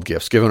world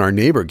gifts, given our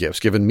neighbor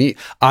gifts, given me.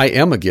 I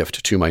am a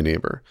gift to my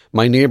neighbor.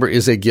 My neighbor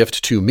is a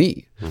gift to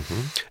me.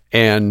 Mm-hmm.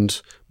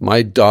 And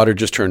my daughter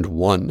just turned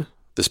 1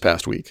 this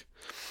past week,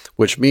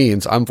 which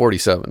means I'm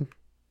 47,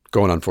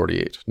 going on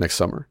 48 next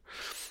summer.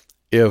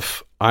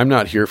 If I'm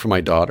not here for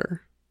my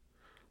daughter,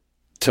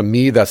 to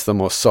me, that's the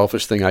most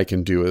selfish thing I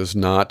can do, is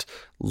not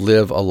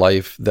live a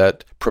life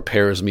that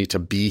prepares me to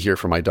be here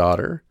for my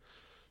daughter,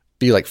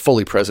 be like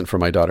fully present for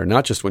my daughter,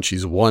 not just when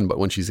she's 1, but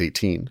when she's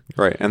 18.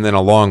 Right. And then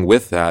along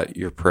with that,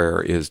 your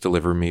prayer is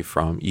deliver me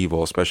from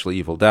evil, especially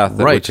evil death,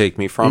 that would take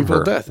me from evil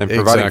her death. And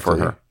providing for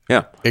her.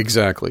 Yeah.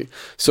 Exactly.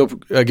 So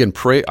again,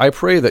 I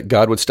pray that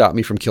God would stop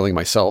me from killing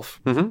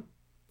myself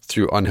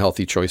through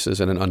unhealthy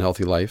choices and an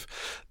unhealthy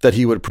life, that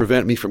he would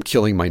prevent me from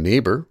killing my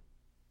neighbor,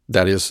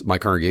 that is my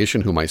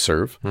congregation whom I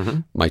serve,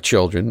 my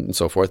children and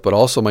so forth, but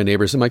also my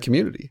neighbors in my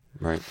community.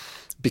 Right.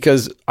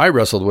 Because I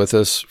wrestled with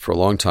this for a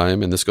long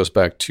time, and this goes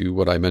back to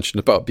what I mentioned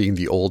about being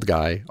the old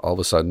guy all of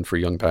a sudden for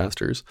young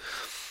pastors,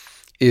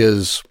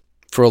 is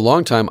for a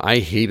long time I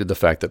hated the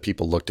fact that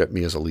people looked at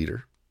me as a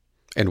leader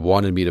and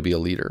wanted me to be a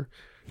leader.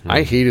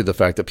 I hated the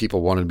fact that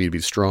people wanted me to be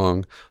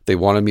strong. They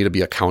wanted me to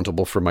be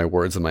accountable for my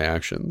words and my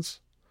actions,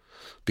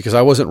 because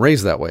I wasn't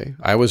raised that way.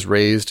 I was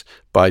raised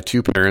by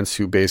 2 parents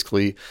who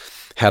basically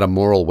had a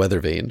moral weather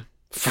vane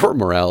for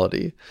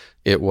morality.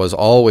 It was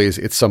always,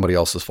 it's somebody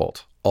else's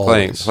fault.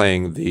 Always.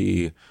 Playing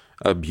the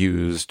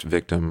abused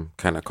victim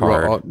kind of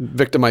card.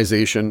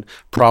 Victimization,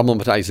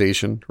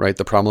 problematization, right?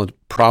 The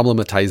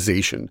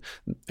problematization.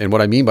 And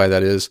what I mean by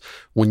that is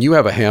when you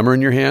have a hammer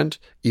in your hand,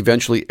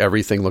 eventually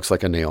everything looks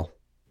like a nail.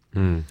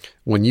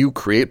 When you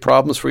create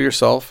problems for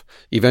yourself,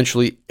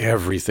 eventually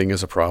everything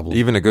is a problem.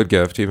 Even a good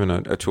gift, even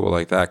a tool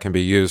like that can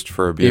be used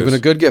for abuse. Even a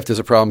good gift is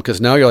a problem, because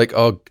now you're like,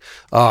 oh,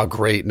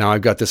 great. Now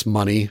I've got this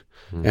money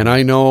and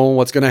I know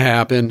what's going to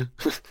happen.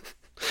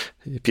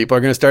 People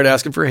are going to start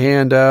asking for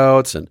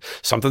handouts and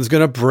something's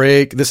going to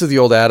break. This is the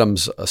old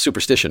Adam's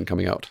superstition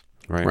coming out,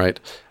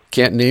 right?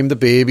 Can't name the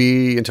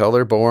baby until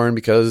they're born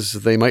because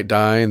they might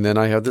die, and then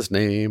I have this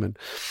name, and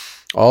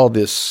all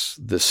this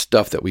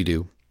stuff that we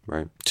do.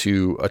 Right.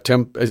 To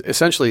attempt,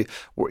 essentially,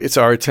 it's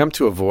our attempt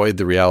to avoid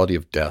the reality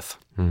of death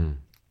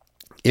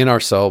in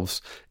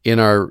ourselves, in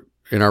our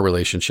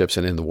relationships,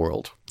 and in the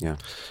world. Yeah.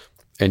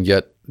 And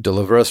yet,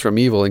 deliver us from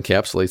evil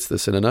encapsulates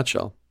this in a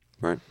nutshell.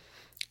 Right.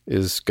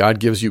 Is God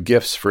gives you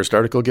gifts, first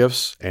article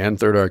gifts and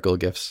third article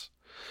gifts,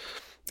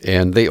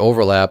 and they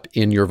overlap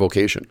in your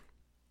vocation.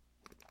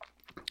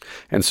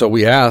 And so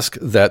we ask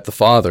that the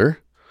Father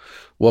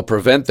will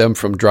prevent them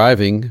from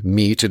driving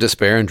me to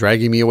despair and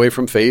dragging me away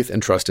from faith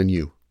and trust in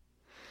you.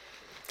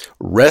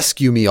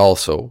 Rescue me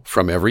also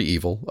from every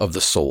evil of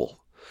the soul,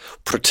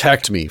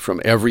 Protect me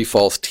from every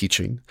false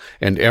teaching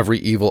and every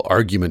evil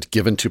argument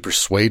given to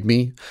persuade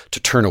me to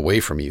turn away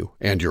from you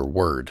and your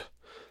word.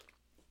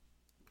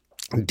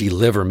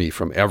 Deliver me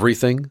from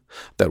everything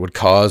that would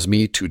cause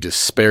me to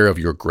despair of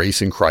your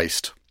grace in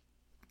Christ,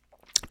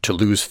 to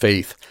lose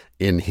faith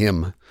in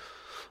him,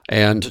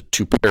 and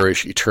to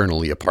perish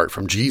eternally apart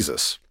from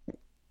Jesus.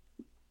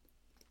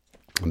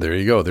 And there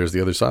you go. There's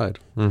the other side.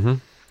 Mm-hmm.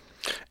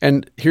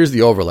 And here's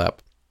the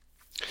overlap.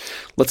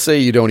 Let's say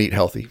you don't eat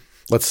healthy.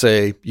 Let's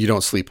say you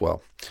don't sleep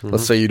well. Mm-hmm.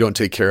 Let's say you don't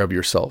take care of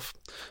yourself.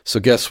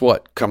 So guess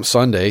what? Come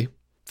Sunday,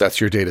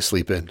 that's your day to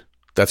sleep in.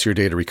 That's your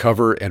day to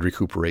recover and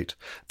recuperate.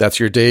 That's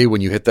your day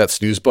when you hit that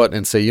snooze button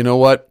and say, you know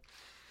what?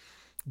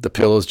 The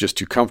pillow's just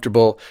too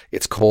comfortable.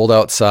 It's cold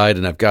outside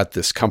and I've got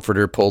this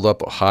comforter pulled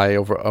up high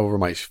over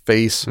my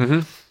face.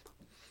 Mm-hmm.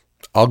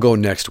 I'll go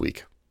next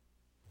week.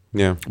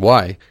 Yeah.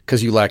 Why?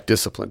 Because you lack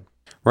discipline.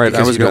 Right.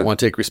 Because you don't want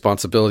to take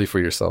responsibility for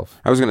yourself.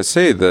 I was going to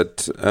say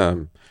that,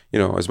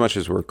 as much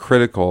as we're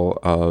critical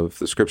of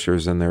the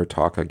scriptures and their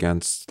talk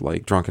against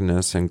like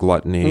drunkenness and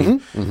gluttony,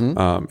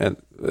 and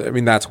I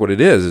mean, that's what it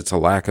is. It's a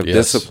lack of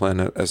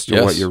discipline as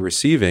to what you're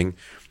receiving.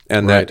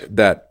 And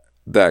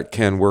that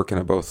can work in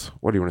a both,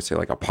 what do you want to say,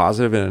 like a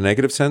positive and a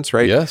negative sense,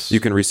 right? Yes. You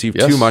can receive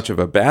too much of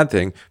a bad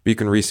thing, but you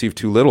can receive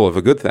too little of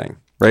a good thing,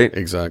 right?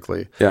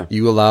 Exactly. Yeah.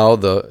 You allow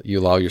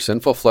your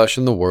sinful flesh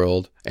in the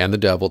world and the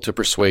devil to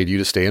persuade you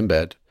to stay in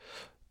bed,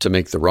 to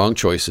make the wrong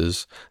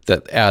choices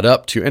that add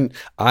up to, and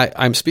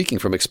I'm speaking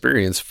from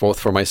experience, both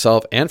for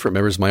myself and for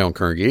members of my own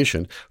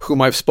congregation,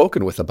 whom I've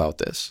spoken with about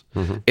this.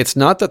 Mm-hmm. It's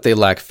not that they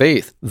lack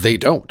faith. They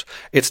don't.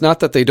 It's not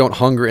that they don't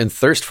hunger and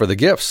thirst for the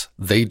gifts.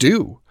 They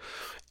do.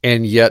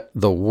 And yet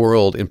the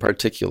world in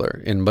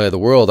particular, and by the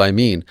world I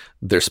mean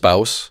their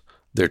spouse,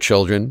 their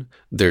children,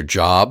 their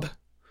job,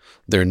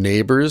 their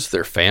neighbors,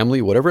 their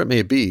family, whatever it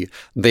may be,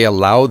 they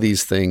allow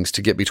these things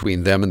to get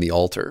between them and the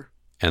altar,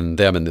 and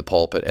them in the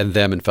pulpit, and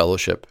them in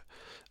fellowship.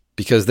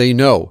 Because they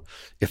know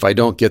if I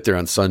don't get there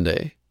on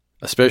Sunday,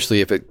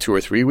 especially if 2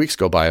 or 3 weeks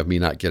go by of me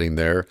not getting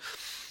there,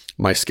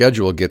 my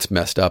schedule gets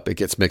messed up. It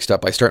gets mixed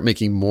up. I start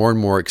making more and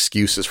more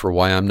excuses for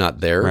why I'm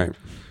not there. Right.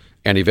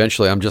 And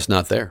eventually I'm just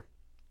not there.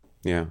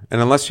 Yeah. And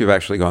unless you've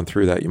actually gone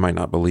through that, you might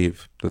not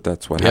believe that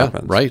that's what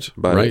happens. Right.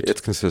 But right. It's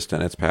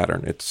consistent. It's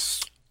pattern.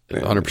 It's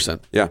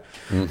 100%. Yeah.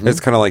 Mm-hmm. It's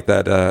kind of like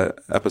that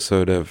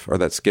episode or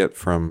that skit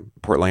from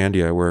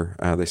Portlandia where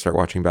they start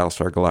watching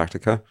Battlestar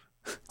Galactica.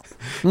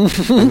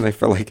 And they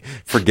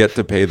forget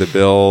to pay the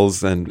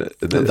bills and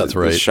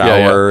the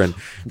shower and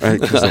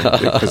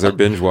because they're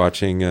binge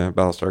watching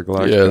Battlestar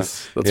Galactica.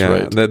 Yes, that's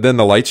right. Then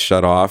the lights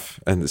shut off,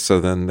 and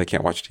so then they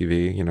can't watch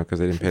TV, because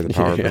they didn't pay the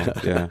power bill.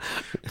 Yeah,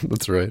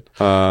 that's right.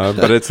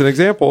 But it's an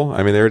example.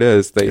 I mean, there it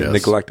is. They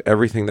neglect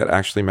everything that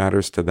actually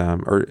matters to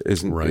them or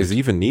is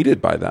even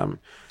needed by them.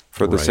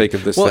 For the sake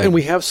of this thing. And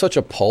we have such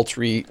a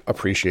paltry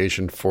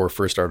appreciation for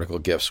first article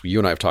gifts. You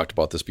and I have talked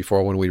about this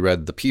before when we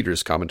read the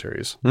Peter's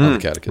commentaries on the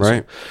Catechism.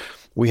 Right.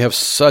 We have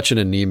such an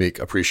anemic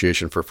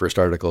appreciation for first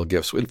article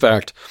gifts. In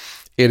fact,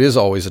 it is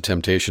always a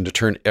temptation to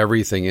turn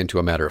everything into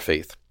a matter of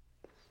faith.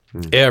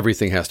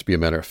 Everything has to be a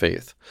matter of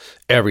faith.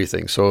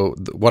 Everything. So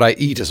what I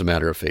eat is a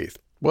matter of faith.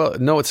 Well,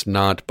 no, it's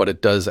not, but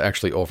it does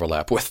actually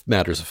overlap with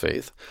matters of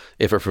faith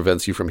if it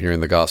prevents you from hearing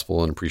the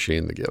gospel and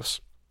appreciating the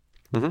gifts.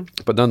 Mm-hmm.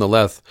 But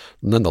nonetheless,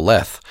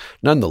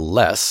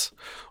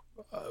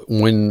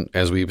 when,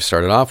 as we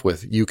started off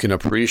with, you can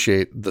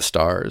appreciate the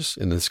stars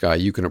in the sky,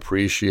 you can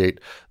appreciate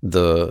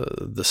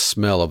the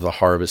smell of the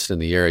harvest in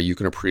the air, you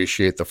can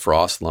appreciate the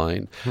frost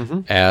line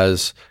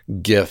as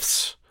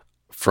gifts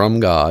from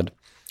God,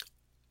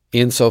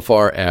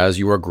 insofar as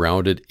you are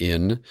grounded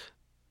in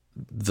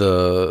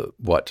this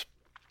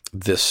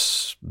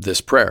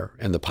prayer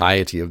and the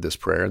piety of this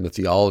prayer and the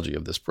theology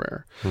of this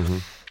prayer. Mm-hmm.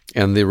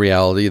 And the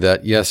reality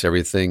that, yes,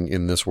 everything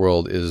in this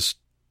world is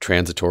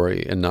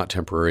transitory and not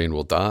temporary and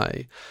will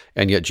die.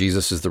 And yet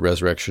Jesus is the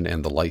resurrection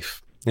and the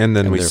life. And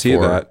then we see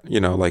that,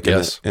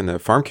 in the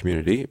farm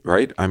community,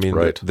 right? I mean,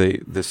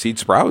 the seed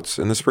sprouts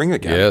in the spring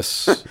again.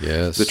 Yes.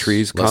 The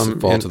trees fall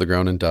to the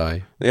ground and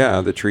die.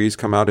 Yeah, the trees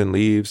come out in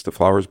leaves, the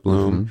flowers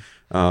bloom.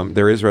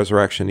 There is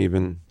resurrection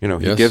even,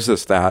 he gives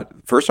us that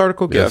first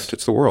article gift.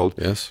 It's the world.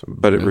 Yes.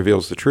 But it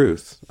reveals the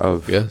truth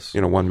of,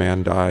 one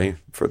man die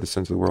for the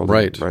sins of the world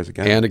and rise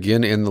again. And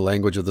again, in the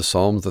language of the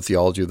Psalms, the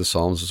theology of the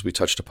Psalms, as we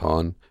touched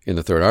upon in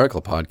the third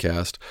article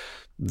podcast,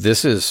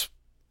 this is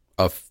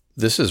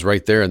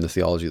right there in the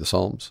theology of the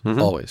Psalms,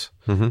 always.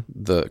 Mm-hmm.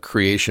 The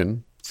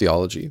creation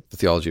theology, the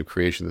theology of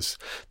creation,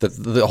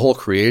 the whole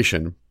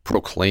creation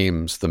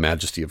proclaims the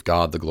majesty of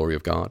God, the glory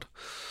of God.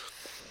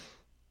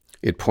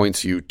 It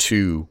points you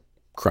to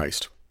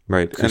Christ,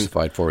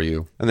 crucified for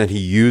you. And then he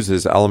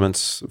uses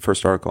elements,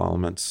 first article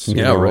elements,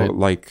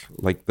 like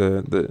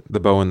the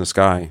bow in the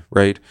sky,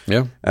 right?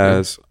 Yeah.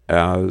 As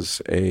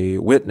a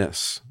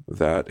witness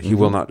that he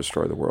will not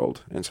destroy the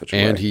world in such a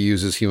way. And he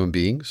uses human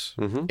beings,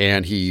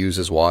 and he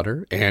uses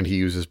water, and he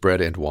uses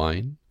bread and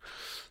wine.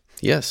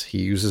 Yes, he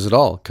uses it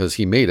all because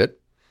he made it,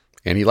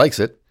 and he likes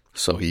it,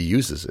 so he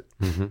uses it.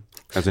 Mm-hmm.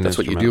 That's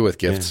what you do with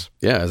gifts.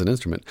 Yeah, as an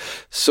instrument.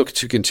 So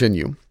to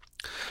continue,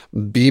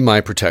 Be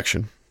my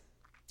protection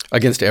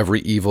against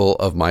every evil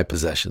of my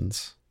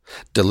possessions.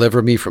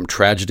 Deliver me from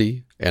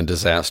tragedy and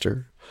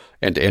disaster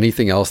and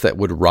anything else that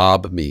would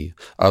rob me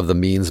of the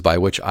means by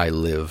which I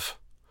live,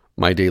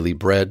 my daily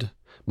bread,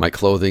 my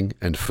clothing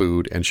and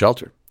food and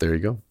shelter. There you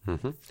go.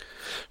 Mm-hmm.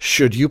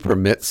 Should you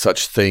permit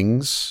such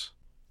things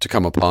to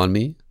come upon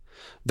me,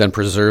 then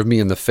preserve me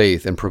in the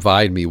faith and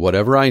provide me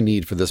whatever I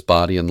need for this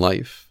body and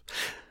life.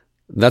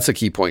 That's a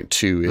key point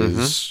too,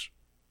 is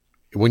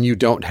when you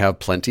don't have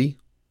plenty,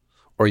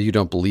 or you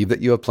don't believe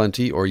that you have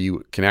plenty, or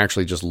you can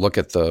actually just look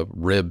at the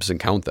ribs and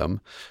count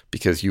them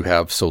because you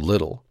have so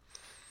little.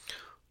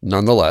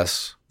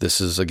 Nonetheless,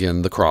 this is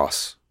again the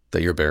cross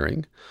that you're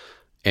bearing,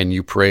 and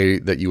you pray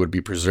that you would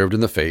be preserved in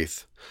the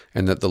faith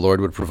and that the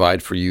Lord would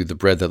provide for you the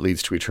bread that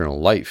leads to eternal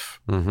life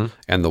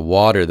and the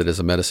water that is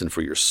a medicine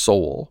for your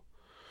soul,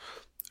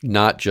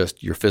 not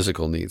just your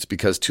physical needs,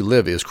 because to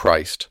live is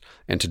Christ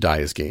and to die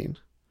is gain.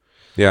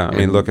 Yeah, I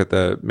mean, look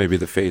at maybe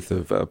the faith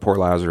of poor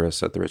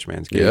Lazarus at the rich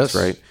man's gates,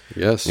 right?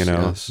 Yes, he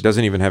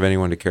doesn't even have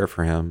anyone to care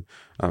for him.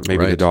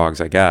 Maybe the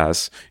dogs, I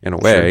guess, in a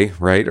way,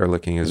 right, are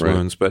licking his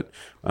wounds, but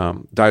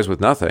dies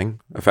with nothing,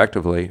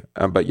 effectively,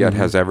 but yet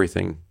has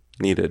everything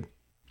needed.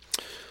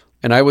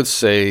 And I would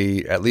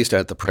say, at least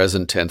at the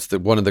present tense, that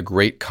one of the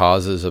great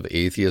causes of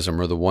atheism,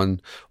 or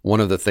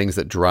one of the things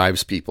that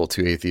drives people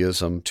to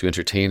atheism, to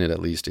entertain it at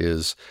least,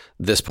 is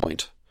this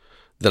point,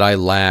 that I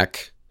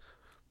lack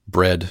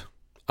bread,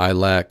 I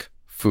lack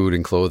food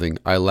and clothing,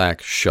 I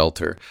lack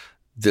shelter.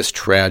 This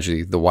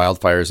tragedy, the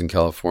wildfires in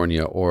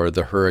California or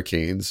the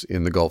hurricanes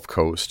in the Gulf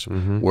Coast,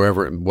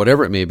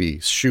 whatever it may be,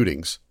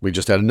 shootings. We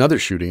just had another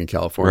shooting in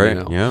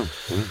California now. Yeah.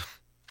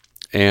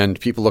 And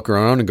people look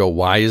around and go,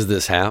 why is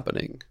this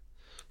happening?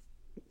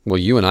 Well,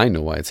 you and I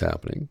know why it's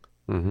happening,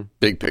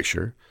 big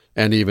picture,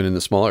 and even in the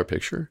smaller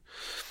picture.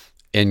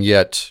 And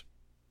yet,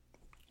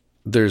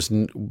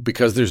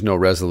 because there's no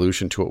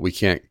resolution to it, we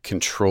can't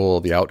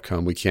control the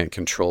outcome, we can't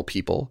control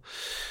people.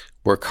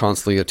 We're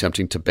constantly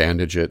attempting to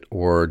bandage it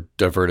or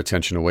divert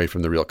attention away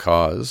from the real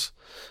cause,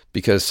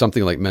 because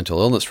something like mental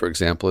illness, for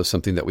example, is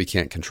something that we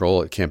can't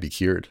control. It can't be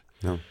cured.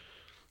 No.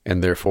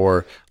 And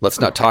therefore, let's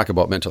not talk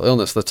about mental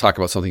illness. Let's talk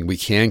about something we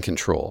can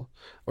control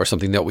or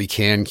something that we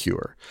can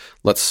cure.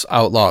 Let's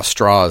outlaw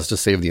straws to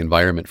save the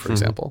environment, for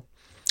example.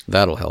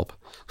 That'll help.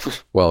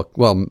 While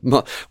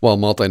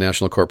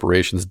multinational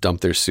corporations dump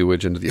their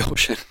sewage into the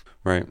ocean.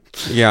 Right.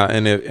 Yeah,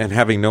 and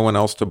having no one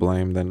else to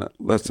blame, then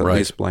let's at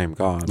least blame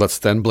God. Let's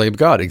then blame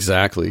God,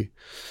 exactly.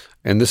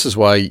 And this is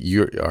why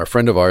our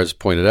friend of ours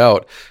pointed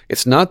out,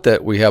 it's not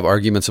that we have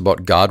arguments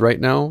about God right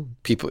now.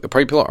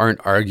 People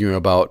aren't arguing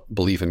about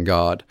belief in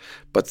God,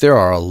 but there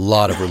are a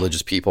lot of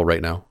religious people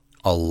right now.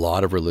 A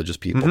lot of religious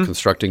people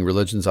constructing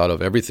religions out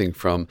of everything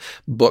from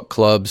book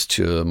clubs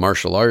to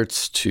martial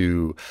arts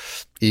to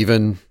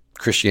even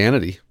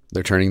Christianity.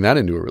 They're turning that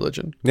into a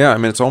religion. Yeah, I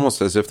mean, it's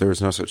almost as if there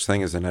was no such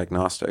thing as an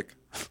agnostic.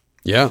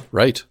 Yeah,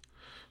 right.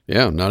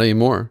 Yeah, not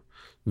anymore.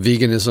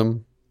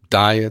 Veganism,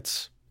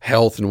 diets,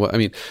 health, and what, I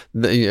mean,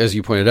 as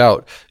you pointed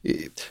out,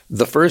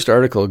 the first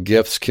article,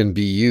 gifts can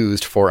be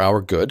used for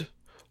our good,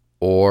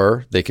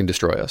 or they can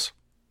destroy us.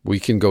 We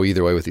can go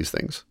either way with these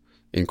things.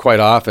 And quite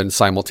often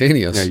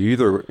simultaneous. Yeah,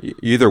 you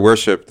either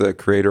worship the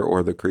creator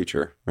or the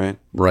creature, right?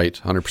 Right,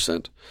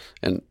 100%.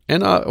 And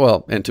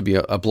to be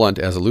a blunt,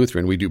 as a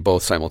Lutheran, we do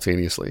both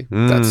simultaneously.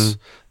 That's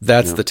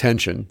the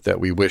tension that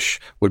we wish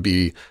would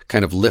be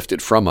kind of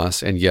lifted from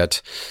us, and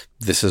yet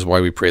this is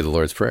why we pray the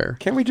Lord's Prayer.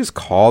 Can't we just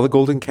call the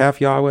golden calf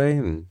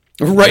Yahweh?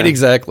 Right,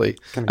 exactly.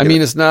 I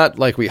mean, it's not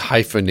like we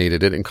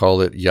hyphenated it and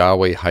called it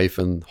Yahweh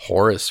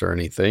Horus or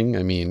anything.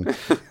 I mean,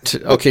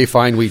 okay,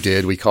 fine, we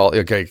did. We call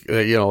it,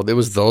 it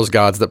was those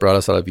gods that brought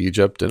us out of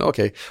Egypt, and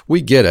okay,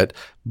 we get it,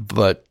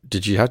 but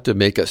did you have to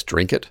make us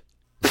drink it?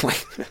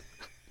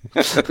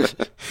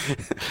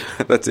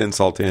 That's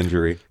insult to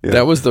injury. Yeah.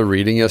 That was the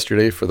reading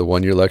yesterday for the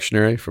 1-year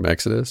lectionary from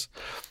Exodus.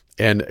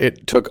 And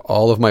it took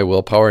all of my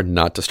willpower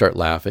not to start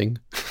laughing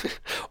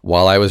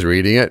while I was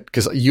reading it,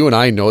 because you and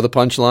I know the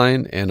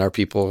punchline, and our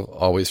people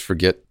always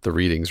forget the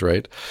readings,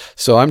 right?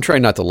 So I'm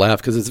trying not to laugh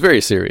because it's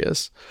very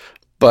serious.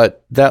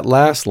 But that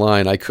last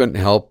line, I couldn't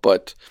help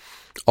but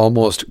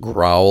almost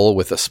growl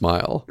with a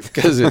smile,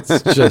 because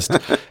it's just,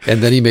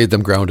 and then he made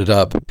them ground it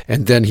up,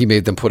 and then he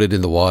made them put it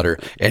in the water,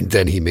 and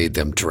then he made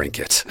them drink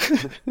it.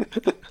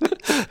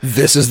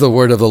 This is the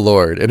word of the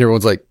Lord. And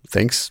everyone's like,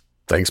 thanks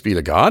be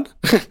to God?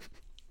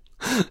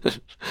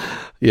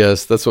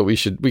 Yes, that's what we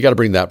got to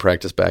bring that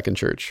practice back in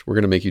church. We're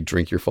going to make you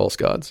drink your false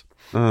gods.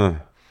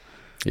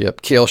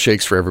 Yep. Kale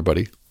shakes for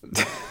everybody.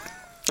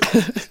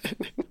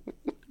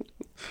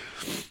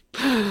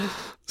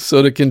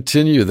 So to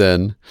continue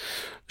then,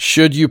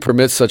 should you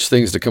permit such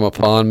things to come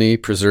upon me,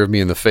 preserve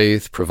me in the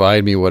faith,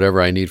 provide me whatever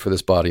I need for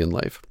this body and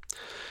life.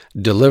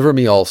 Deliver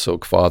me also,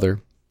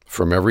 Father,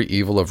 from every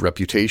evil of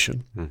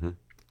reputation.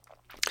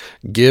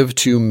 Give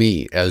to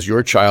me, as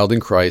your child in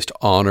Christ,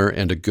 honor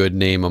and a good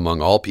name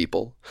among all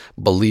people,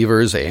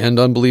 believers and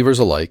unbelievers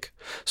alike,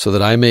 so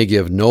that I may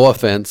give no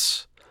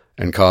offense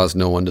and cause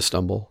no one to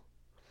stumble.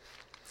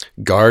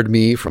 Guard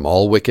me from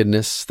all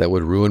wickedness that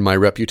would ruin my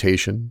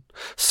reputation,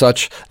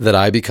 such that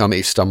I become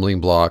a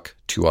stumbling block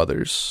to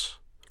others.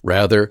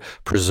 Rather,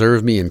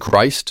 preserve me in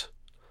Christ,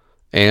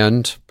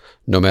 and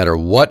no matter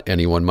what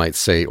anyone might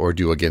say or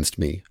do against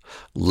me,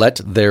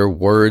 let their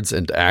words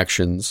and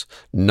actions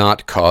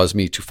not cause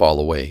me to fall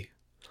away,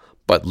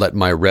 but let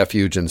my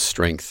refuge and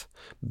strength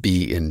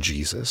be in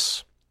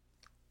Jesus.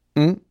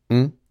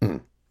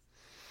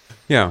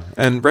 Yeah,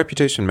 and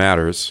reputation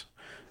matters.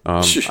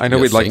 I know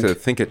we'd like to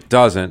think it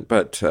doesn't,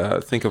 but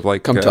think of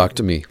like... Come talk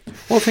to me.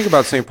 Well, think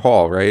about St.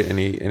 Paul, right? And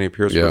he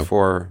appears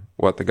before,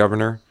 the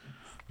governor?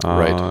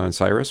 Right.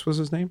 Cyrus was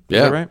his name? Is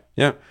Yeah. that right?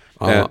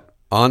 Yeah.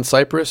 On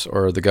Cyprus,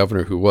 or the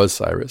governor who was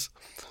Cyrus?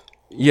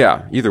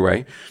 Yeah, either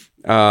way.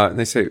 And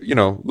they say,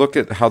 look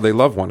at how they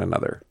love one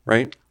another,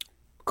 right?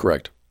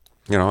 Correct.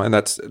 And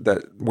that's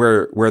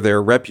where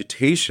their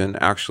reputation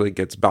actually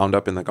gets bound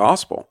up in the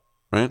gospel,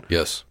 right?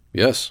 Yes.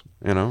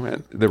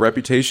 And the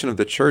reputation of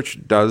the church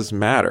does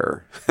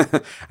matter.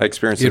 I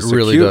experienced this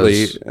really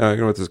acutely does.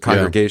 With this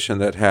congregation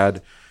that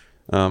had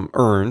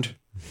earned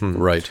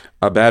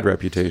a bad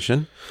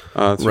reputation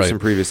through some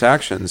previous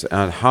actions,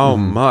 and how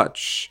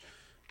much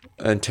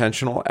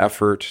intentional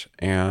effort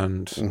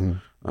and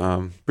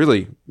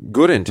really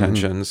good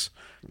intentions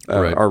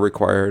are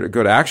required,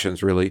 good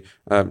actions really,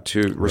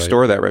 to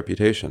restore that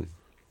reputation.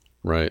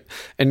 Right.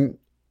 And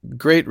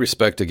great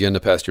respect again to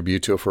Pastor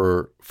Buto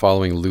for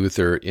following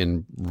Luther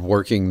in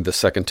working the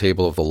second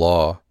table of the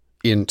law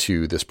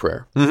into this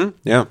prayer. Mm-hmm.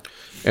 Yeah.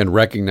 And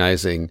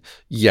recognizing,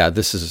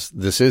 this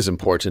is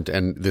important,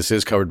 and this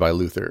is covered by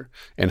Luther.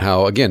 And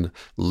how, again,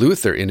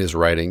 Luther in his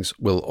writings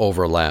will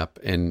overlap,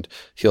 and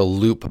he'll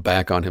loop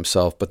back on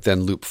himself, but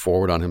then loop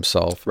forward on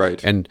himself.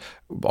 Right. And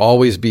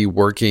always be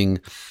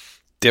working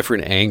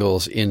different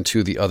angles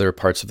into the other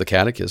parts of the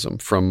catechism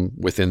from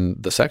within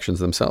the sections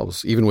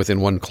themselves, even within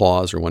one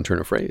clause or one turn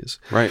of phrase.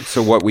 Right.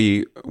 So what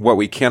we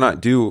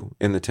cannot do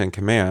in the Ten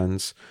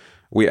Commands,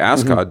 we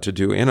ask God to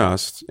do in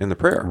us in the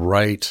prayer.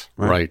 Right.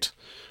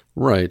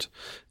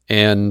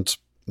 And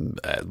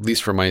at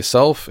least for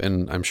myself,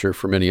 and I'm sure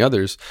for many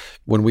others,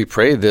 when we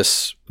pray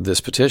this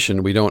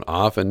petition, we don't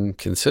often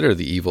consider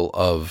the evil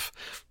of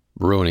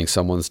ruining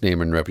someone's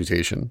name and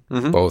reputation,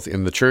 both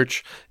in the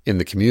church, in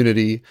the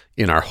community,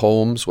 in our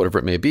homes, whatever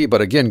it may be.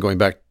 But again, going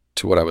back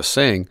to what I was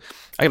saying,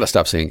 I got to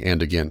stop saying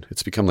 "and again."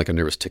 It's become like a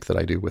nervous tick that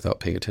I do without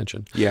paying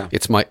attention. Yeah.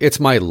 It's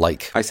my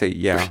like. I say,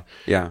 yeah.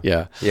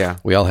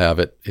 We all have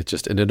it.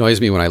 It annoys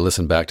me when I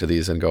listen back to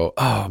these and go,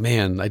 oh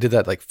man, I did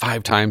that like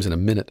 5 times in a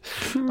minute.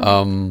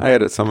 I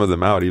edit some of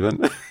them out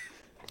even.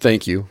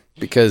 Thank you.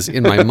 Because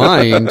in my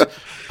mind,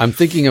 I'm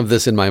thinking of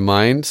this in my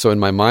mind. So in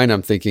my mind,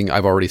 I'm thinking,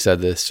 I've already said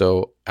this,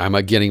 so I'm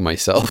getting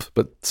myself.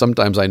 But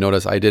sometimes I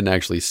notice I didn't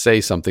actually say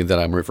something that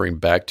I'm referring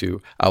back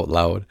to out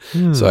loud.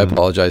 So I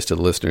apologize to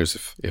the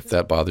listeners if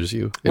that bothers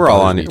you. We're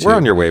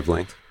on your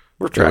wavelength.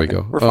 We're tracking. There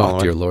we go. We're following. Oh,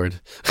 dear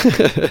Lord.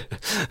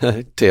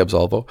 Te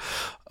absolvo.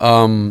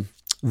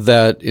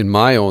 That in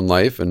my own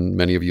life, and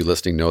many of you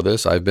listening know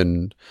this, I've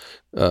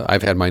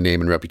had my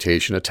name and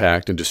reputation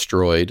attacked and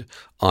destroyed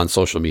on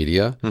social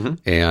media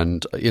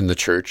and in the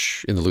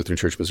church, in the Lutheran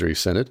Church Missouri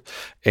Synod.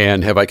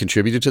 And have I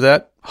contributed to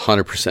that?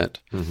 100%.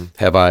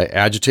 Have I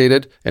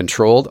agitated and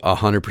trolled?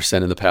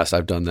 100% in the past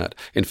I've done that.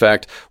 In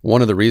fact,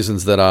 one of the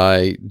reasons that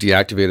I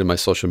deactivated my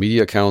social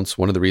media accounts,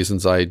 one of the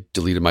reasons I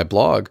deleted my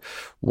blog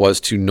was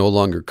to no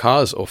longer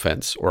cause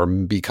offense or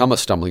become a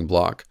stumbling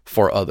block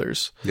for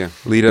others. Yeah.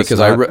 Lead us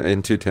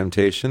into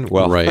temptation.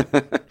 Well, right.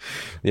 Yeah.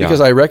 Because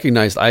I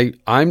recognized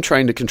I'm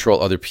trying to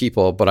control other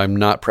people, but I'm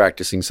not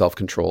practicing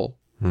self-control.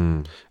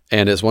 And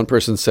as one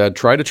person said,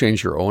 try to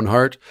change your own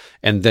heart,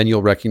 and then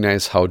you'll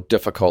recognize how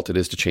difficult it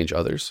is to change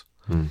others.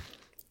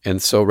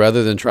 And so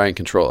rather than try and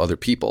control other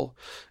people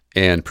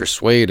and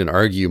persuade and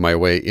argue my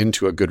way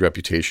into a good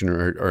reputation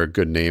or a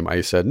good name,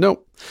 I said,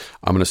 no,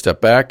 I'm going to step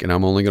back, and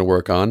I'm only going to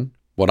work on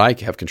what I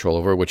have control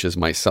over, which is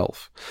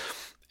myself.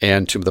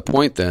 And to the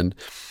point then,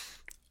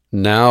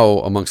 now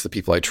amongst the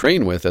people I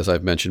train with, as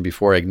I've mentioned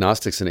before,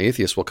 agnostics and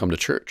atheists will come to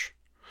church.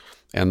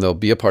 And they'll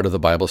be a part of the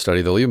Bible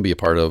study. They'll even be a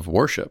part of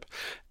worship.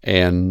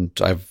 And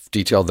I've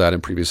detailed that in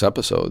previous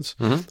episodes.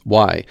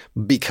 Why?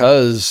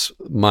 Because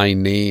my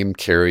name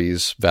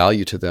carries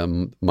value to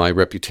them. My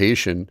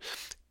reputation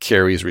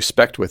carries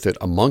respect with it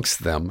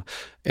amongst them.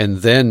 And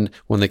then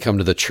when they come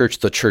to the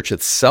church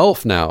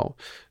itself now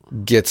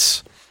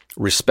gets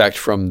respect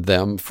from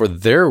them for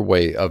their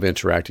way of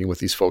interacting with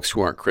these folks who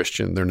aren't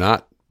Christian. They're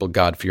not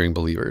God-fearing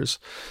believers.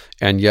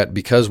 And yet,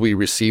 because we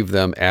receive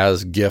them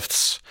as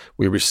gifts,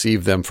 we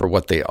receive them for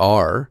what they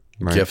are,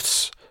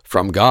 gifts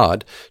from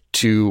God,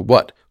 to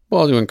what?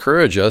 Well, to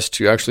encourage us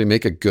to actually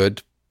make a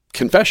good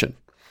confession.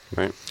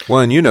 Right. Well,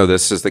 and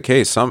this is the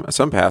case. Some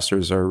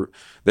pastors are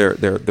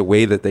the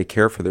way that they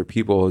care for their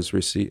people is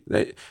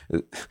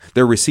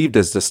they're received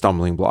as the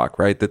stumbling block,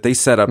 right? That they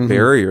set up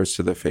barriers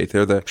to the faith.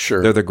 They're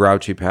the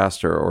grouchy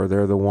pastor, or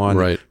they're the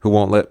one who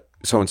won't let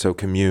so-and-so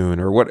commune,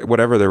 or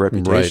whatever their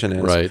reputation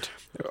is. Right.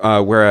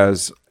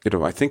 Whereas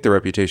I think the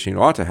reputation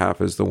you ought to have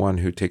is the one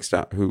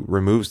who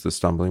removes the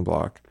stumbling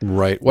block.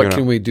 Right. What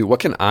can we do? What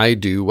can I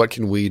do? What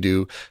can we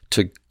do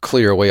to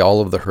clear away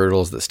all of the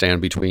hurdles that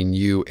stand between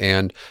you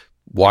and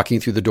walking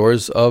through the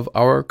doors of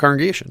our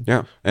congregation?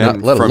 Yeah.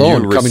 And let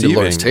alone coming to the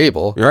Lord's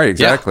table. Right,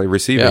 exactly.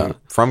 Receiving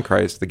from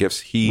Christ the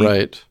gifts he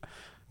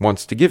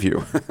wants to give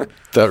you.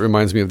 That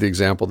reminds me of the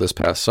example this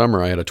past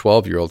summer. I had a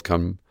 12-year-old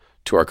come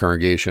to our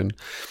congregation.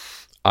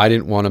 I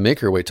didn't want to make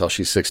her wait till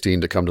she's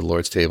 16 to come to the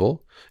Lord's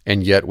table,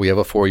 and yet we have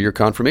a 4-year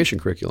confirmation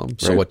curriculum.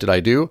 So what did I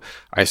do?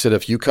 I said,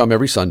 if you come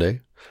every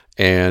Sunday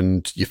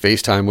and you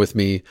FaceTime with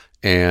me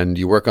and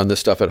you work on this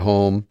stuff at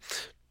home,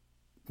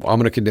 I'm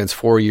going to condense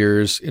 4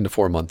 years into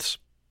 4 months.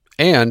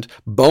 And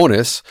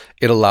bonus,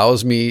 it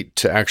allows me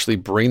to actually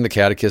bring the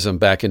catechism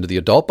back into the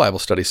adult Bible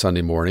study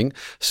Sunday morning.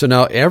 So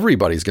now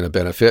everybody's going to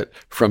benefit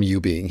from you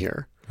being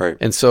here. Right.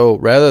 And so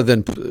rather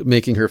than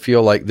making her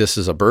feel like this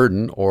is a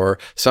burden or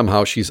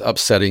somehow she's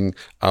upsetting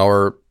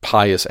our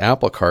pious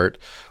apple cart,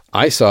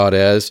 I saw it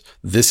as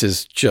this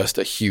is just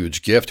a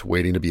huge gift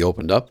waiting to be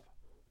opened up.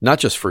 Not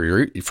just for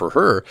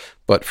her,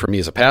 but for me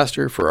as a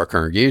pastor, for our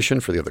congregation,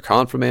 for the other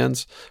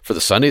confirmands, for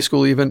the Sunday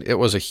school even. It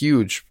was a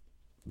huge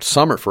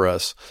summer for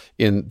us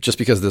just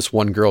because this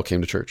one girl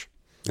came to church.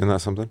 Isn't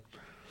that something?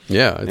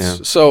 Yeah.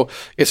 So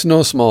it's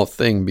no small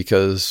thing,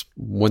 because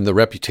when the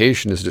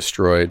reputation is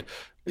destroyed,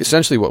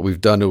 essentially what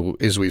we've done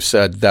is we've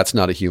said that's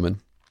not a human.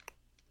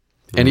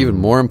 And even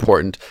more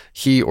important,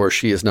 he or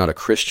she is not a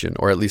Christian,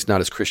 or at least not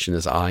as Christian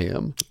as I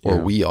am or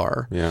we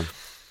are. Yeah.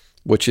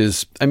 Which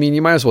is, I mean,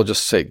 you might as well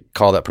just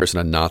call that person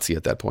a Nazi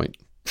at that point,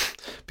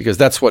 because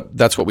that's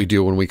what we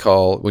do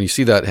when you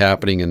see that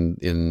happening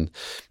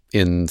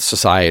in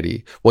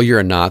society. Well, you're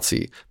a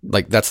Nazi.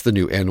 Like, that's the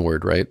new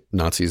N-word, right?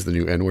 Nazi is the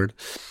new N-word.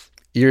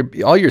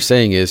 All you're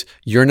saying is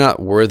you're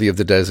not worthy of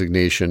the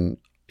designation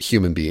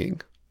human being.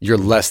 You're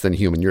less than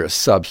human. You're a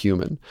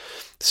subhuman.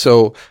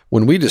 So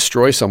when we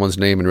destroy someone's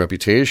name and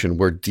reputation,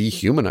 we're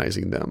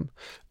dehumanizing them.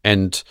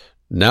 And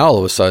now all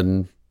of a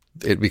sudden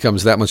it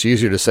becomes that much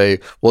easier to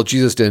say, well,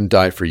 Jesus didn't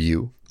die for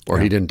you, or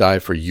he didn't die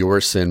for your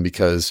sin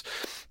because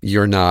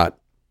you're not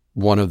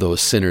one of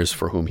those sinners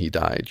for whom he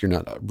died. You're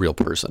not a real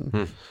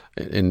person.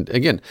 And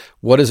again,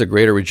 what is a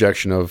greater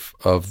rejection of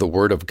the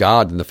word of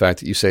God than the fact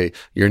that you say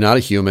you're not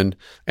a human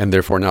and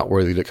therefore not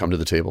worthy to come to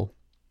the table?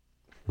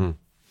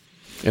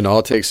 And all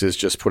it takes is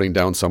just putting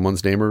down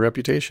someone's name or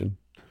reputation.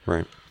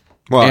 Right.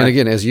 Well, and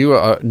again, as you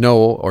know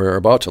or are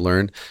about to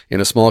learn,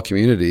 in a small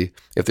community,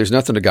 if there's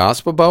nothing to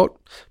gossip about,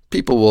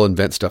 people will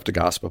invent stuff to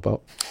gossip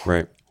about.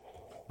 Right.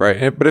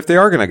 Right. But if they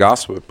are going to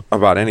gossip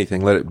about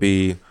anything, let it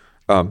be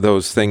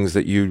those things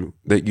that you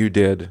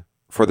did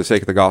for the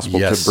sake of the gospel,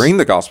 to bring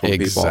the gospel to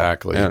people.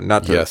 Exactly.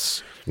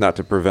 Not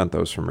to prevent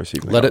those from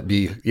receiving it. Let it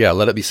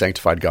be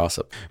sanctified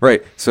gossip.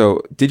 Right.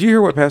 So did you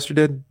hear what Pastor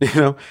did?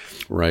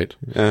 Right.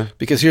 Yeah.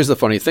 Because here's the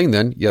funny thing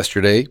then.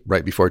 Yesterday,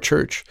 right before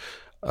church,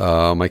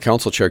 my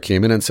council chair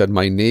came in and said,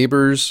 my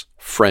neighbor's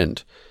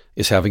friend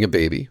is having a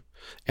baby,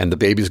 and the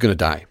baby's going to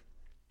die.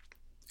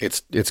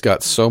 It's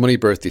got so many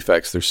birth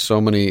defects. There's so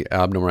many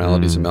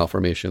abnormalities and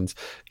malformations.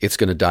 It's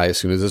going to die as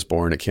soon as it's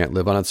born. It can't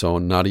live on its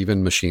own. Not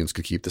even machines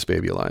could keep this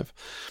baby alive.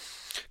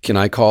 Can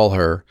I call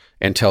her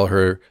and tell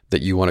her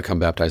that you want to come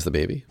baptize the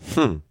baby?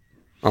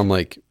 I'm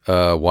like,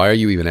 why are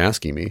you even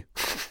asking me?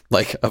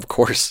 Like, of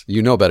course,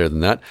 you know better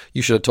than that.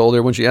 You should have told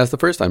her when she asked the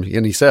first time.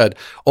 And he said,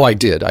 oh, I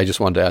did. I just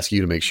wanted to ask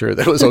you to make sure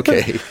that it was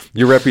okay.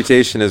 Your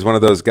reputation is one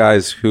of those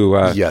guys who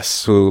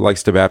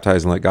likes to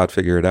baptize and let God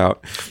figure it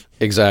out.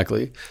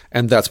 Exactly.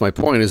 And that's my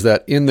point, is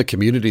that in the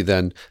community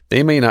then,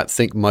 they may not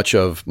think much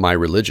of my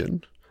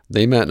religion.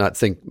 They might not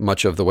think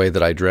much of the way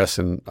that I dress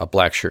in a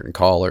black shirt and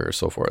collar or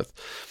so forth.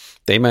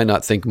 They might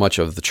not think much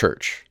of the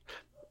church.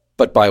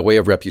 But by way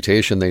of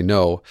reputation, they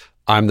know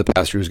I'm the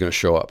pastor who's going to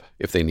show up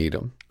if they need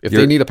him. If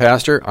they need a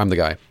pastor, I'm the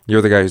guy.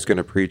 You're the guy who's going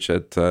to preach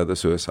at the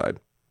suicide,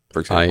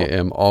 for example. I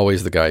am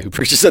always the guy who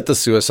preaches at the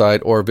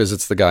suicide, or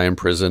visits the guy in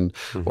prison,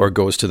 or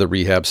goes to the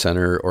rehab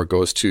center, or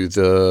goes to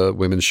the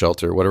women's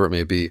shelter, whatever it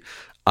may be.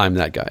 I'm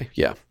that guy.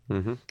 Yeah,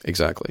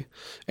 exactly.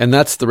 And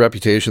that's the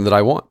reputation that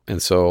I want.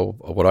 And so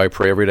what I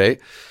pray every day,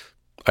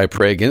 I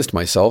pray against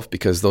myself,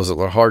 because those are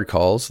the hard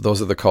calls.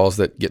 Those are the calls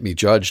that get me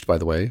judged, by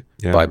the way,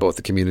 by both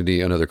the community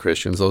and other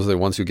Christians. Those are the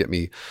ones who get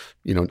me,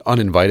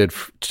 uninvited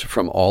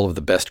from all of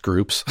the best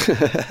groups.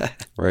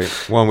 Right.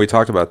 Well, and we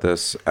talked about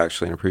this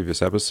actually in a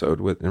previous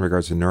episode in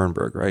regards to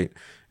Nuremberg, right?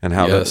 And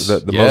how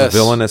the most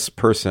villainous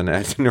person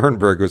at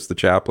Nuremberg was the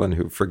chaplain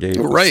who forgave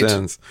the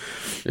sins.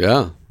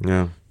 Yeah.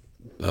 Yeah.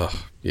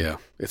 Yeah,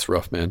 it's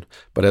rough, man.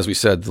 But as we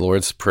said, the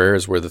Lord's Prayer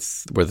is where the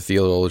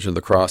theologian of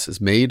the cross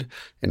is made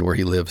and where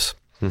he lives.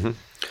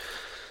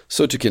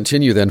 So to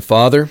continue then,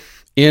 Father,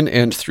 in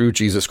and through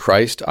Jesus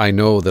Christ, I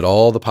know that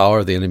all the power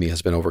of the enemy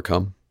has been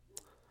overcome.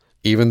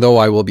 Even though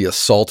I will be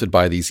assaulted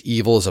by these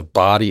evils of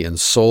body and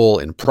soul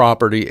and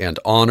property and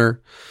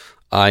honor,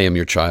 I am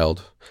your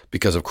child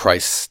because of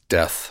Christ's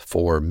death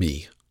for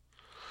me.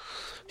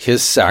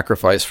 His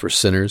sacrifice for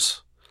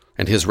sinners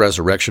and his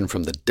resurrection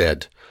from the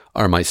dead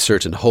are my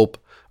certain hope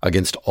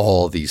against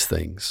all these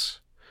things.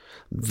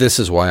 This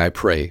is why I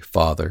pray,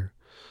 Father,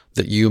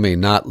 that you may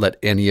not let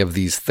any of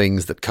these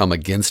things that come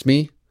against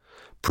me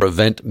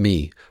prevent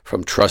me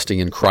from trusting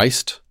in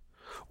Christ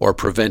or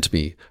prevent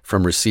me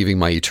from receiving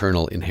my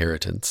eternal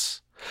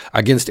inheritance.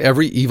 Against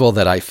every evil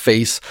that I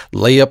face,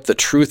 lay up the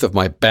truth of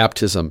my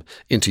baptism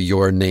into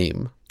your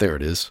name. There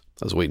it is.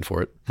 I was waiting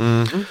for it.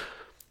 Mm-hmm.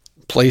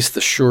 Place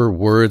the sure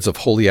words of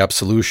holy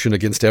absolution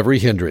against every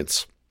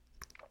hindrance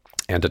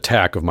and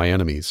attack of my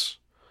enemies.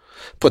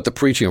 Put the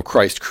preaching of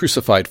Christ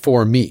crucified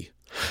for me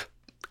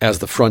as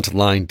the front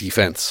line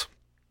defense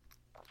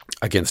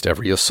against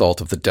every assault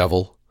of the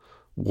devil,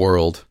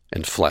 world,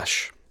 and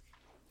flesh.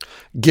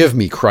 Give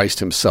me Christ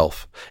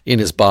himself in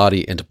his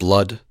body and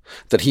blood,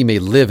 that he may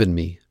live in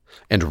me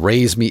and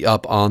raise me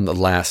up on the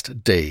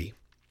last day,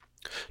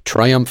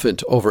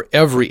 triumphant over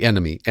every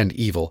enemy and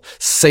evil,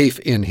 safe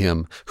in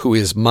him who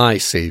is my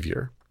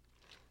Savior.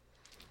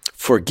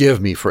 Forgive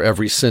me for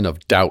every sin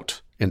of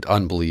doubt and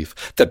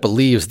unbelief that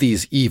believes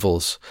these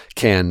evils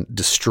can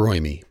destroy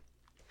me.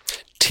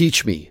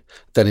 Teach me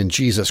that in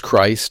Jesus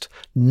Christ,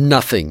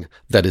 nothing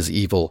that is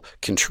evil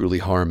can truly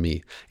harm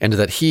me, and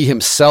that he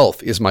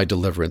himself is my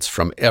deliverance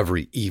from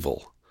every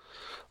evil.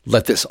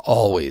 Let this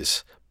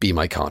always be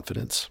my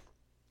confidence.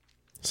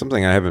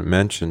 Something I haven't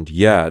mentioned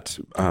yet,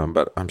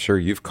 but I'm sure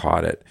you've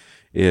caught it,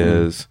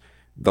 is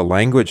the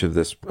language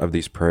of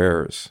these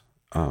prayers.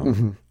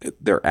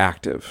 They're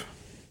active.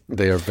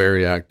 They are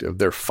very active.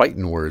 They're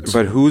fighting words.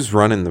 But who's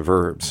running the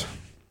verbs?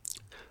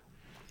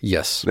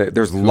 Yes.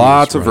 There's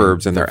lots of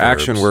verbs, and they're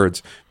action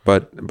words,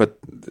 but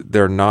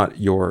they're not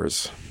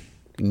yours.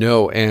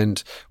 No,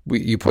 and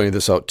you pointed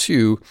this out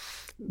too.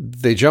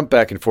 They jump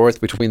back and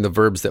forth between the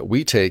verbs that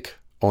we take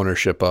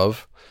ownership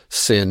of,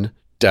 sin,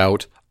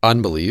 doubt,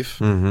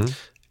 unbelief,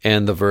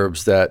 and the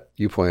verbs that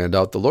you pointed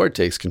out the Lord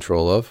takes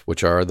control of,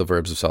 which are the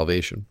verbs of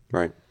salvation.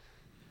 Right.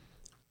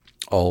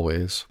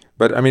 Always.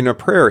 But, I mean, a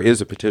prayer is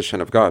a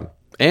petition of God.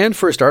 And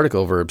first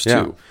article verbs,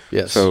 too.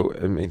 Yes. So,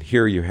 I mean,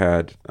 here you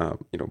had,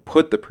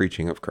 put the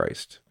preaching of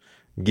Christ.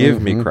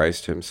 Give me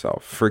Christ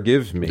himself.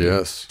 Forgive me.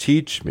 Yes.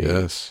 Teach me.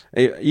 Yes.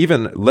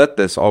 Even let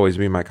this always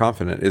be my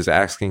confidence is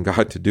asking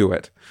God to do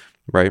it,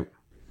 right?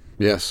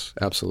 Yes,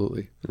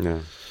 absolutely. Yeah.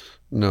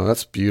 No,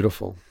 that's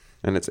beautiful.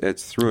 And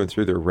it's through and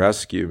through to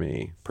rescue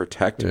me,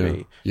 protect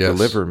me, yes.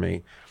 deliver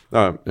me,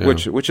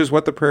 which is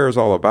what the prayer is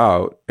all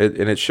about.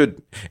 And it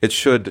should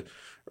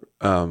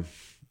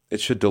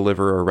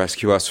deliver or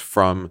rescue us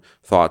from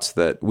thoughts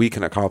that we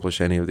can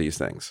accomplish any of these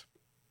things.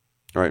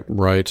 Right?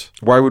 Right.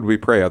 Why would we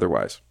pray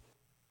otherwise?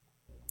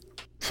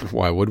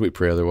 Why would we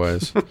pray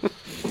otherwise?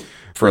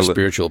 For a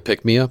spiritual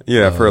pick-me-up?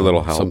 Yeah, for a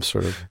little help. Some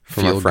sort of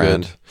from a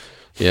friend.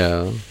 Good.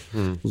 Yeah.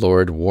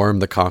 Lord, warm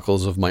the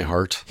cockles of my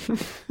heart.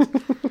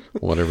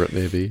 Whatever it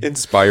may be.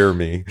 Inspire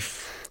me.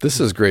 This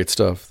is great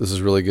stuff. This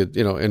is really good.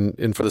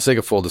 And for the sake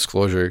of full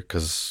disclosure,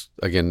 because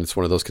again, it's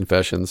one of those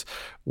confessions.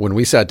 When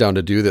we sat down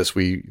to do this,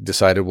 we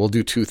decided we'll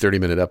do 2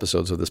 30-minute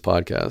episodes of this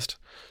podcast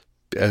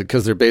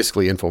because they're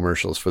basically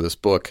infomercials for this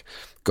book.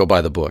 Go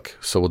buy the book.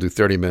 So we'll do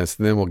 30 minutes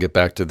and then we'll get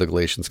back to the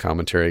Galatians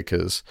commentary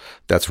because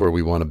that's where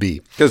we want to be.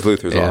 Because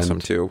Luther's awesome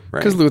too, right?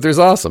 Because Luther's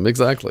awesome,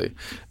 exactly.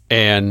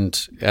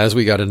 And as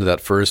we got into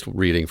that first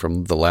reading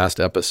from the last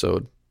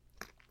episode,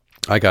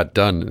 I got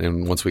done,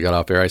 and once we got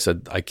off air, I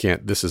said, I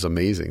can't, this is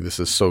amazing.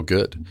 This is so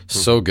good,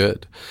 so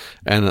good.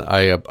 And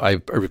I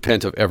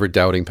repent of ever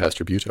doubting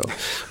Pastor Buto.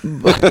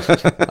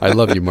 I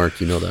love you, Mark,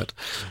 you know that.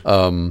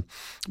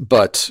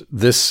 But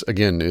this,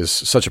 again, is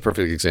such a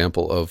perfect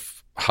example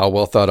of how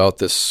well thought out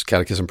this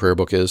Catechism prayer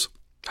book is,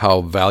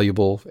 how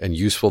valuable and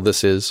useful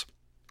this is,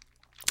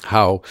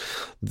 how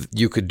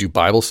you could do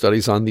Bible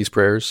studies on these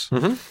prayers.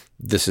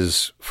 This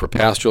is for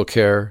pastoral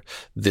care.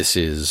 This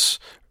is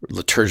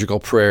liturgical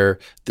prayer.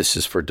 This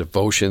is for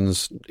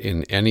devotions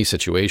in any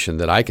situation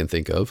that I can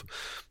think of,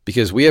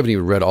 because we haven't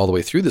even read all the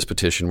way through this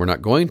petition. We're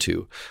not going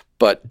to,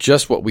 but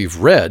just what we've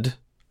read,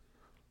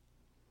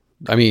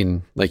 I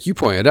mean, like you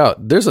pointed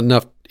out, there's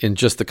enough in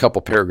just the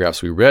couple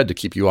paragraphs we read to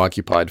keep you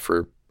occupied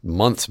for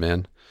months,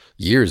 man,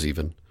 years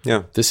even.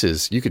 Yeah.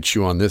 You could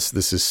chew on this.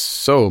 This is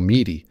so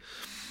meaty.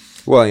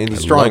 Well, and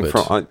he's drawing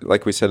from,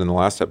 like we said in the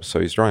last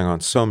episode, he's drawing on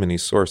so many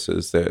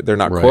sources that they're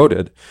not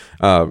quoted,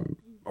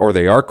 or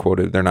they are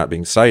quoted, they're not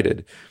being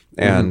cited.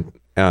 And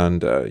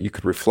you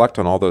could reflect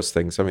on all those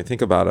things. I mean,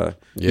 think about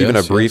even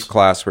a brief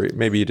class where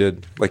maybe you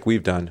did, like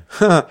we've done,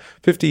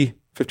 50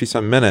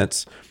 some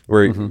minutes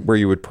where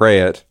you would pray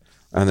it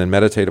and then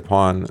meditate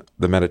upon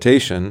the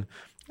meditation.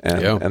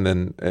 And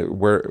then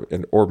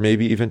or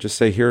maybe even just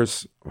say,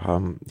 here's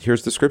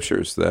the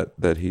scriptures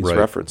that he's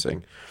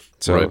referencing.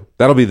 So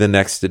that'll be the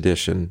next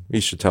edition.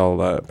 You should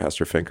tell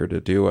Pastor Finker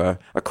to do a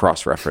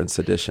cross-reference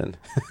edition.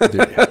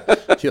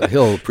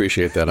 He'll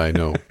appreciate that, I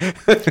know.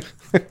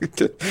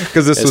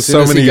 Because this was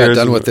so many years. As soon as he got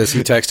done with this,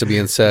 he texted me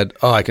and said,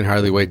 I can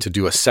hardly wait to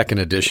do a second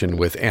edition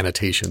with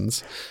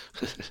annotations.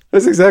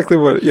 That's exactly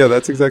what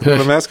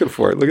I'm asking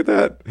for. Look at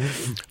that.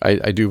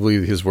 I do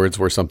believe his words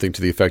were something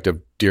to the effect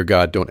of, Dear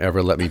God, don't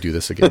ever let me do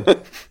this again.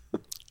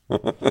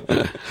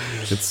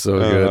 It's so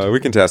good. We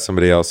can task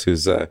somebody else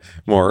who's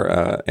more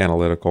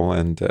analytical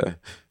and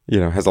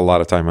has a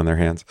lot of time on their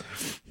hands.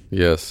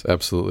 Yes,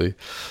 absolutely.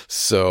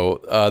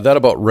 So that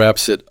about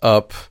wraps it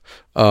up.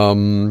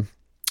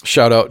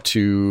 Shout out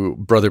to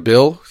Brother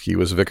Bill. He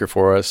was a vicar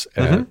for us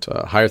at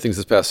Higher Things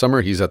this past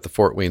summer. He's at the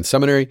Fort Wayne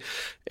Seminary,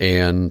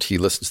 and he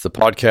listens to the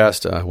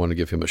podcast. I want to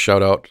give him a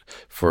shout out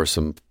for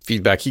some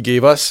feedback he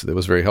gave us that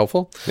was very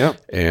helpful. Yeah.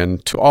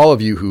 And to all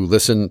of you who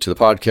listen to the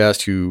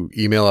podcast, who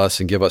email us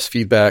and give us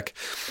feedback,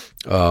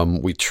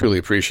 we truly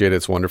appreciate it.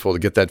 It's wonderful to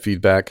get that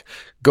feedback.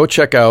 Go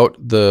check out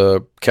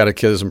the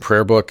Catechism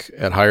prayer book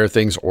at Higher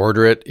Things.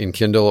 Order it in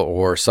Kindle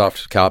or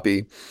soft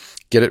copy.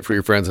 Get it for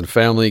your friends and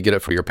family. Get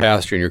it for your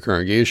pastor and your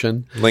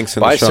congregation. Links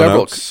in the show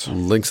notes.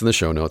 Links in the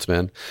show notes,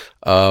 man.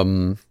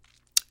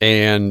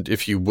 And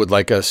if you would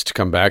like us to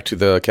come back to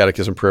the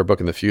Catechism Prayer Book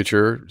in the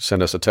future,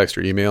 send us a text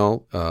or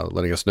email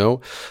letting us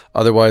know.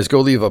 Otherwise, go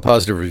leave a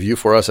positive review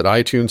for us at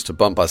iTunes to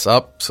bump us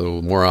up so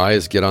more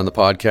eyes get on the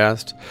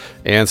podcast.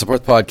 And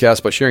support the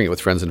podcast by sharing it with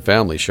friends and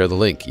family. Share the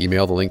link.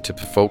 Email the link to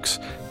folks.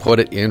 Put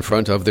it in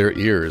front of their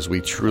ears.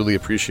 We truly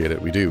appreciate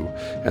it. We do.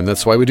 And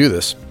that's why we do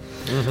this.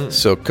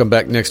 So come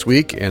back next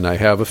week, and I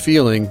have a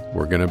feeling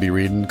we're going to be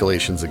reading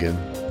Galatians again.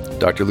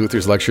 Dr.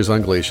 Luther's lectures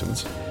on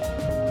Galatians.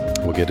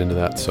 We'll get into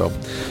that. So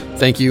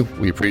thank you.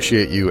 We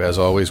appreciate you as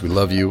always. We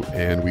love you,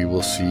 and we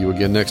will see you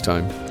again next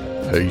time.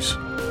 Peace.